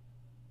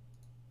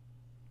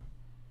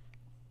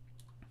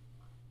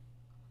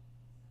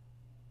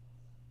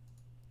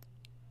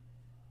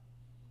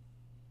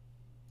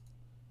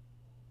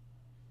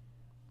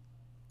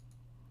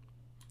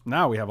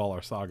 Now we have all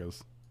our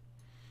sagas.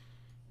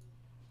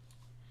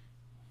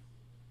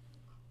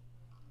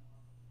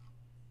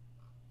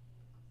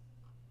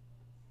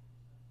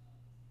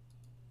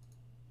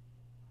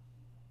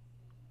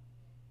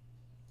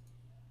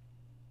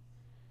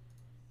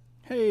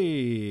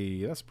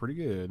 Hey, that's pretty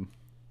good.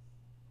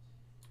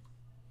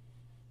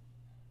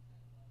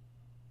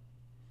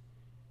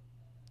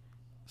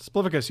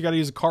 Splificus, you got to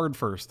use a card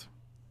first.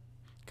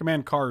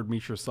 Command card,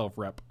 meet yourself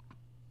rep.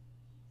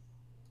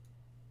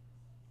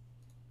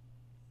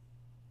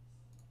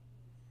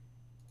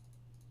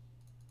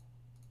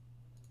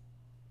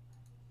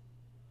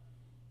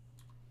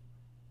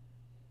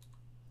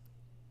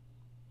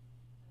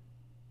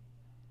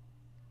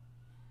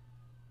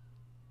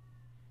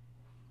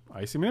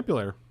 Icy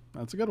Manipulator.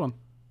 That's a good one.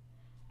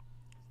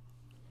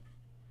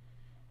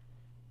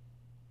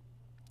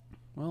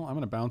 Well, I'm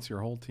going to bounce your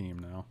whole team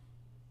now.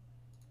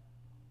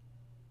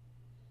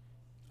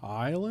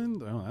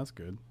 Island? Oh, that's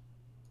good.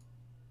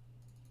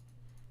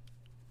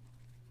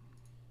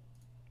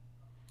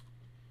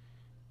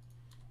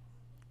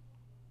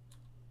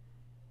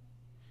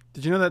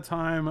 Did you know that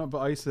time of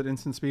ice at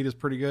instant speed is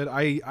pretty good?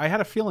 I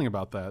had a feeling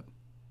about that.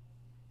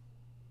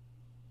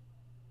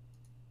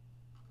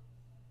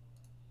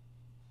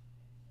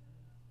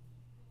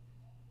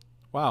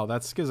 Wow,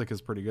 that Skizik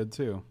is pretty good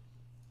too.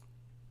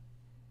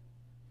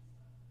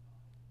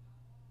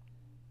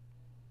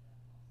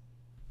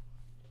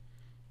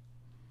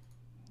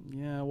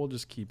 Yeah, we'll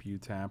just keep you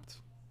tapped.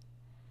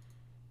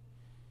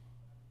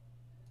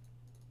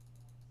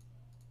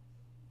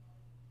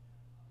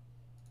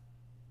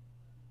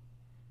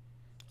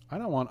 I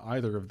don't want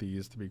either of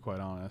these, to be quite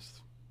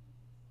honest.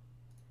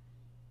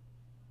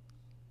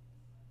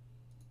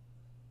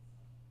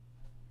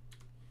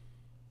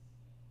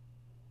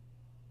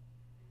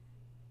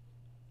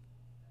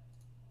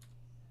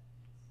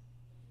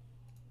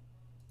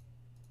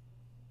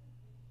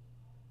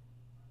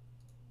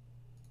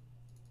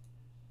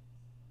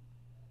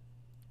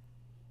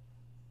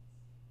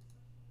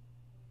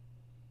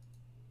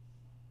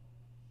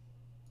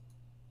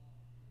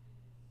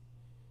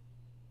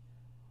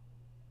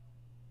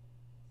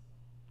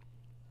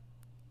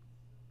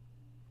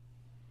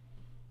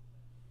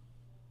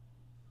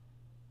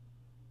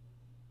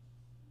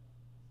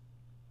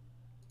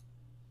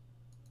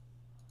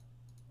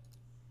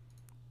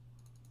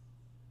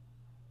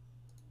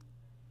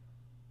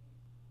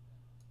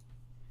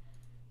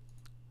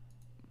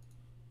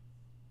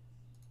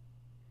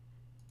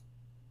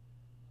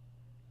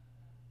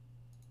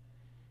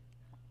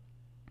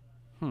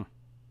 Hmm.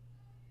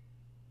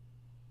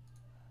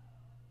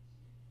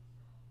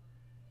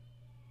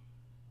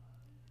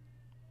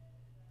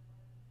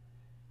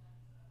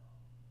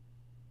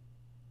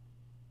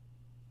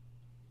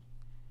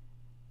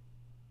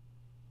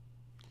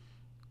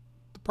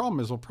 The problem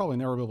is we'll probably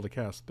never be able to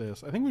cast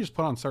this. I think we just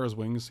put on Sarah's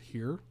Wings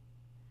here.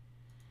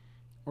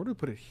 Or do we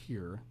put it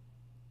here?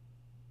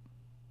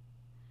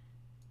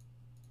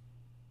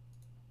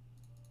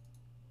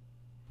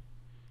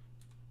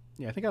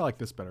 Yeah, I think I like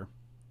this better.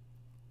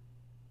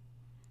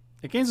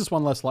 It gains us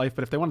one less life,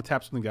 but if they want to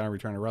tap something down in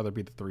return, I'd rather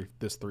be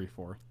this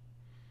 3/4.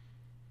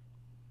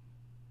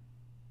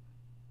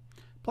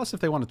 Plus,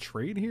 if they want to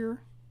trade here,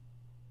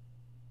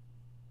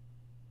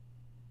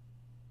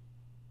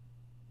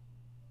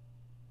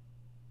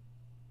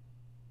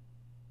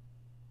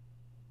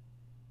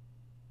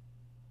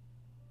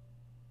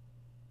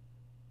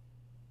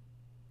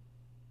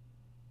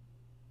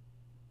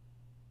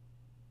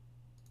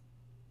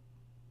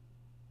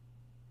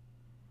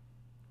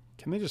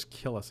 can they just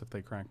kill us if they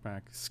crack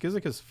back?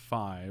 Skizik is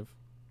 5.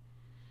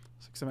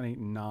 6, 7, 8,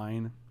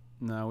 9.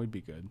 No, we'd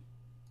be good.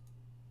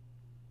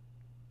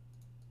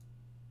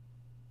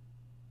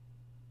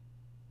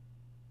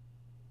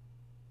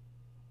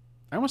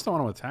 I almost don't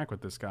want to attack with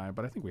this guy,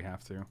 but I think we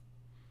have to.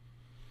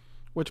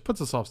 Which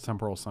puts us off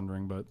Temporal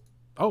Sundering, but...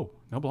 Oh,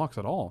 no blocks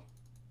at all.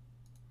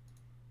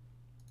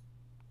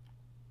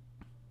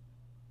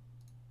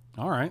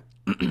 Alright.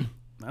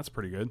 That's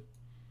pretty good.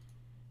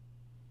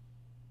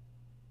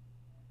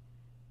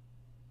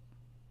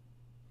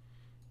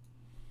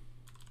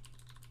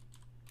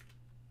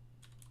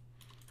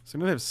 So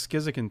now they have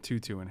Skizik and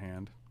 2/2 in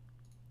hand.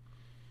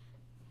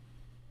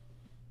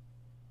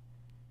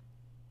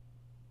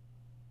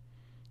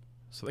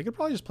 So they could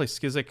probably just play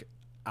Skizik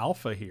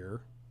Alpha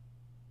here.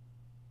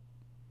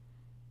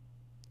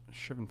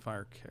 Shivan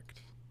Fire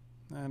kicked.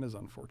 That is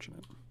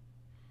unfortunate.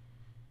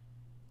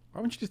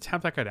 Why wouldn't you just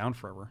tap that guy down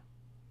forever?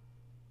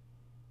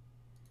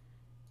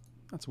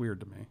 That's weird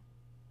to me.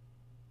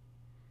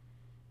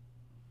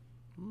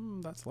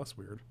 That's less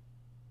weird.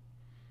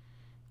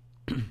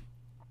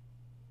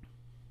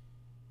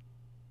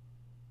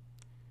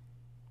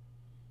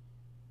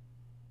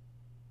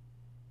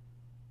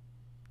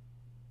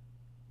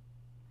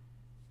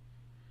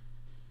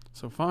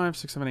 So 5,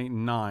 6, 7, 8,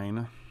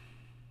 9.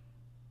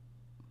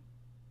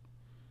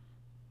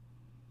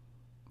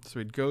 So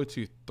we'd go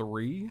to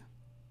 3.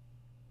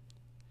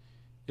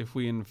 If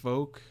we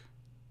invoke...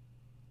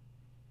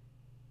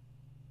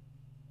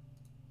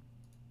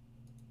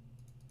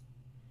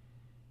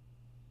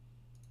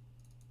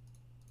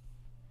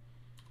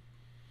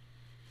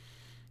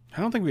 I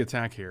don't think we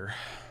attack here.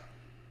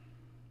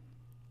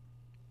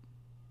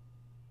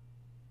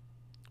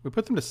 We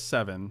put them to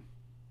 7.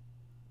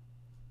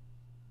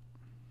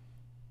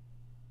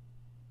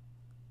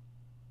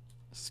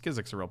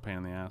 Skizik's a real pain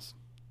in the ass.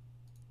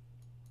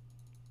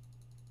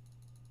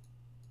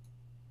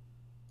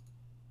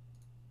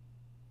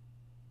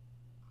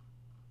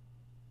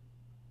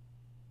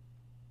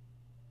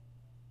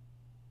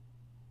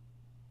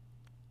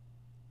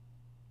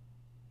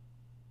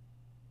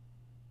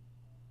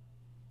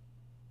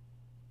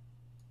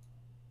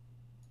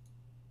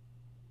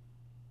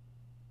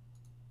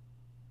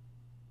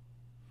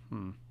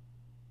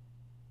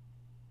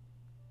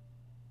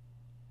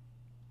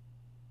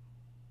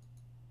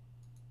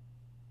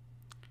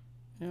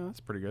 Yeah,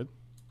 that's pretty good.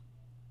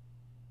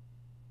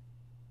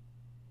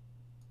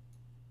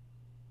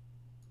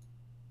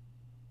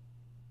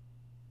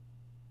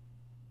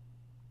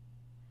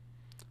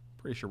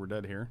 Pretty sure we're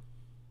dead here.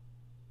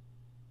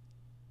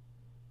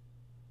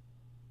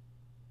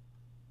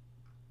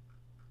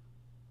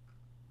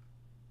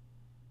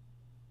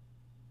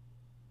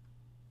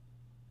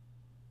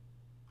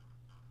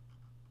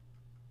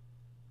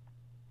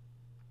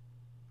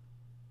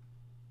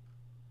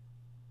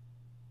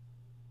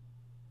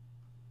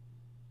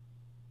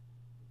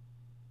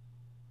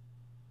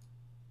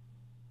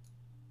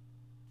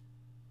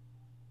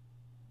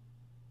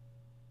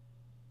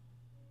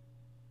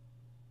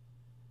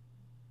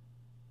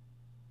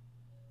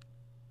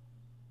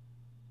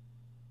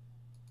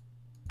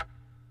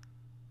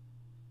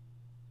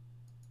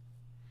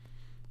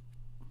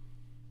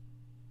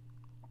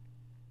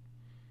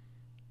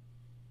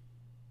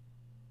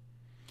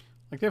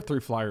 Like they have 3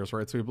 flyers,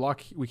 right? So we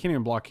block. We can't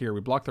even block here.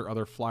 We block their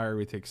other flyer.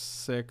 We take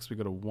 6. We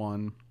go to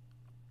 1.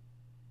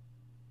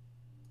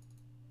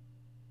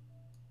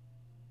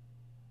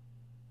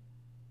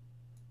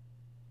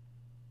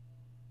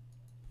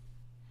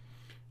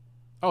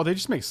 Oh, they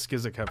just make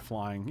Skizik have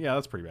flying. Yeah,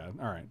 that's pretty bad.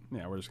 All right.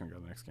 Yeah, we're just gonna go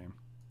to the next game.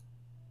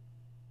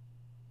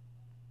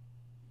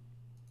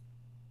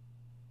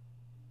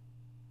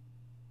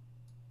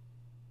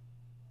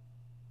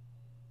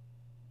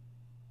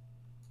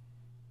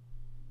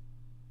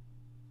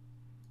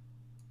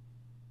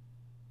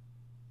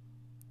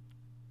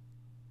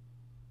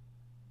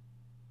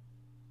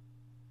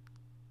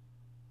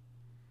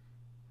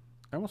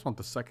 I almost want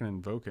the second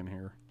invoke in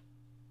here.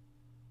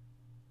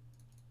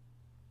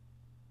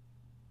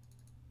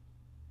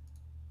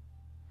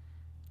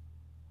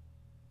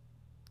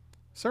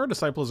 Sarah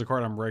Disciple is a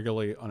card I'm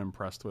regularly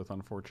unimpressed with,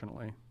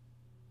 unfortunately.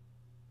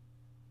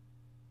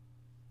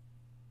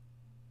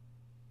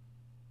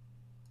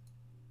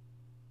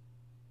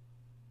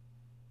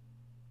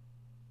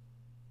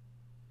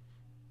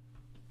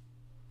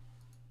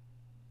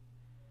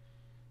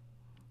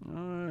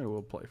 I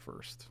will play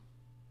first.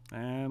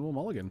 And we'll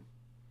mulligan.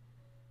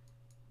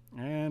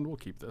 And we'll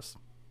keep this.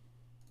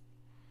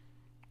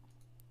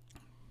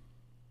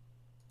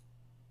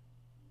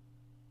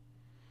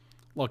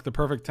 Look, the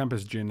perfect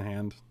Tempest Djinn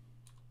hand.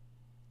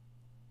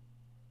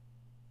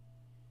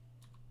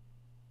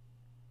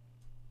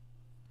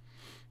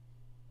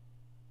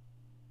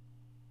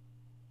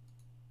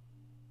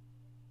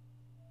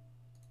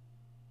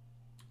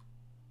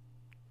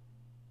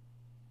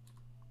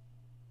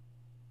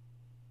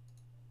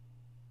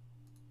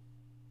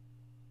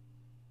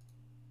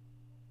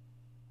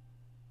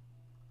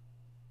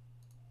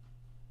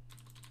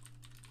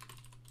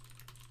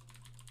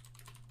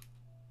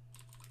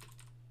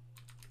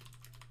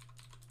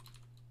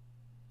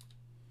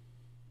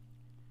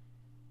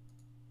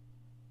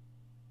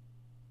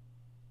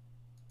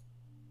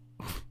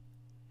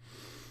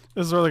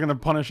 This is really going to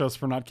punish us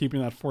for not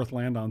keeping that 4th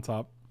land on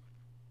top.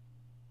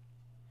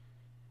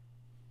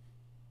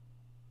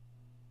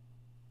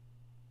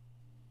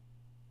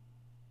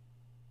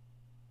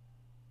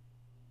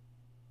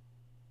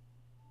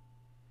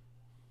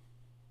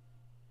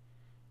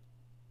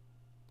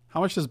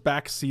 How much does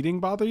back seating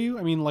bother you?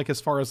 I mean, like as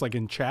far as like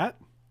in chat?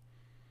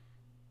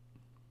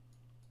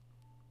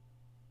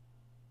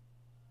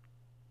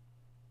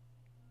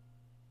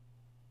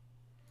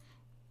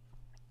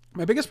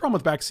 My biggest problem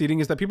with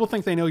backseating is that people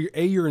think they know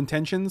A, your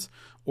intentions,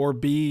 or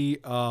B,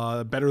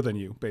 better than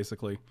you,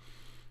 basically.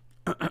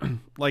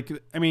 Like,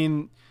 I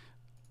mean,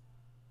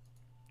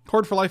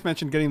 Horde for Life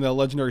mentioned getting the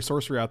legendary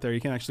sorcery out there. You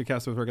can actually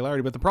cast it with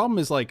regularity, but the problem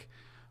is, like,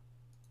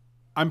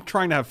 I'm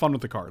trying to have fun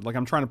with the card. Like,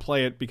 I'm trying to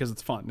play it because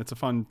it's fun. It's a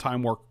fun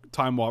time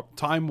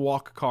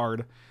walk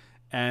card,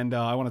 and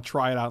I want to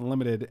try it out in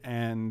limited.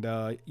 And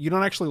you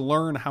don't actually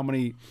learn how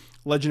many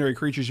legendary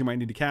creatures you might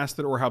need to cast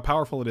it, or how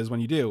powerful it is when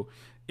you do,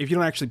 if you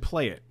don't actually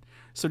play it.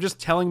 So just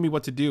telling me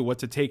what to do, what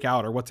to take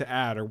out, or what to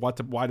add, or why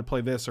to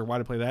play this or why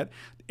to play that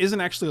isn't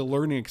actually a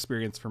learning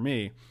experience for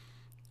me.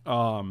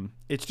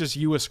 It's just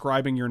you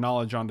ascribing your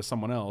knowledge onto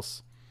someone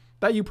else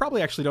that you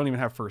probably actually don't even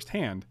have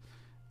firsthand.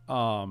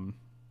 So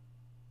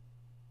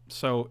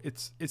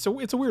it's a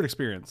weird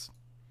experience.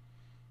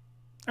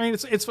 I mean,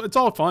 it's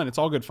all fun. It's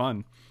all good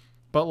fun.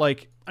 But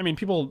like, I mean,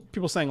 people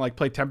saying like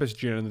play Tempest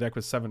Djinn in the deck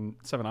with seven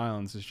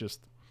islands is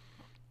just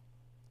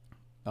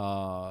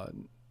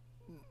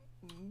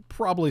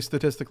probably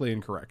statistically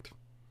incorrect.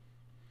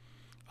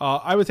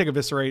 I would take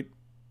Eviscerate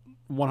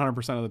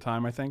 100% of the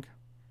time, I think.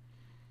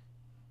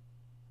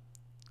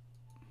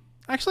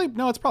 Actually,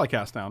 no, it's probably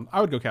Cast Down. I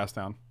would go Cast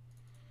Down.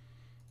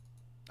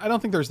 I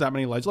don't think there's that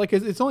many like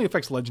it only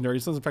affects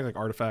legendaries. It doesn't affect like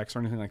artifacts or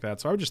anything like that.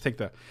 So I would just take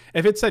the,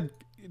 if it said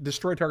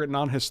destroy target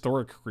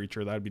non-historic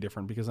creature, that would be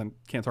different because I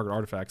can't target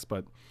artifacts.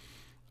 But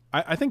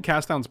I think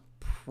Cast Down's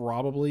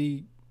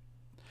probably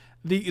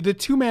the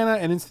 2 mana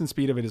and instant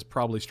speed of it is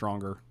probably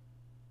stronger.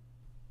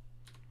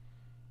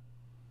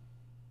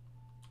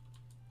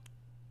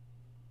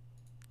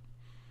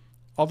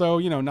 Although,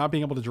 you know, not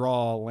being able to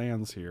draw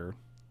lands here.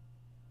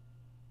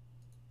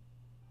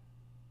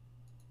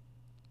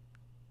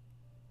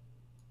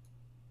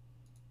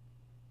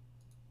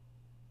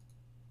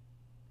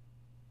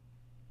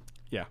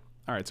 Yeah.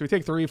 All right. So we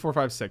take 3, 4,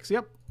 5, 6.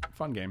 Yep.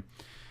 Fun game.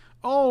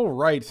 All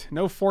right.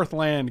 No 4th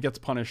land gets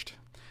punished.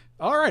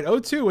 All right.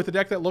 0-2 with a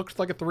deck that looked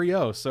like a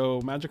 3-0. So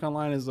Magic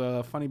Online is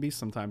a funny beast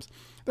sometimes.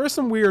 There were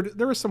some weird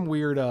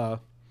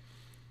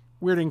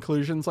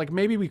inclusions. Like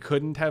maybe we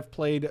couldn't have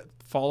played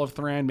Fall of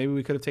Thran. Maybe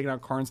we could have taken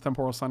out Karn's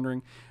Temporal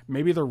Sundering.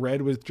 Maybe the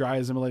red with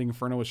Jaya Assimilating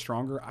Inferno was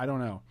stronger. I don't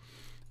know.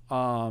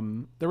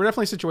 There were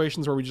definitely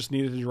situations where we just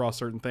needed to draw a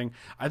certain thing.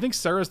 I think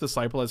Sarah's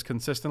Disciple has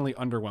consistently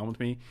underwhelmed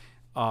me.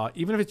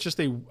 Even if it's just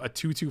a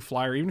 2/2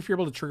 flyer, even if you're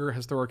able to trigger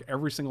Historic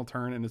every single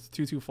turn and it's a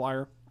 2/2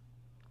 flyer,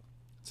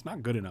 it's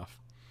not good enough.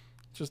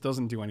 It just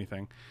doesn't do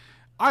anything.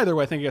 Either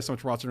way, thank you guys so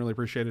much for watching. Really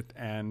appreciate it.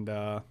 And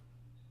I'll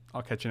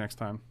catch you next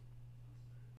time.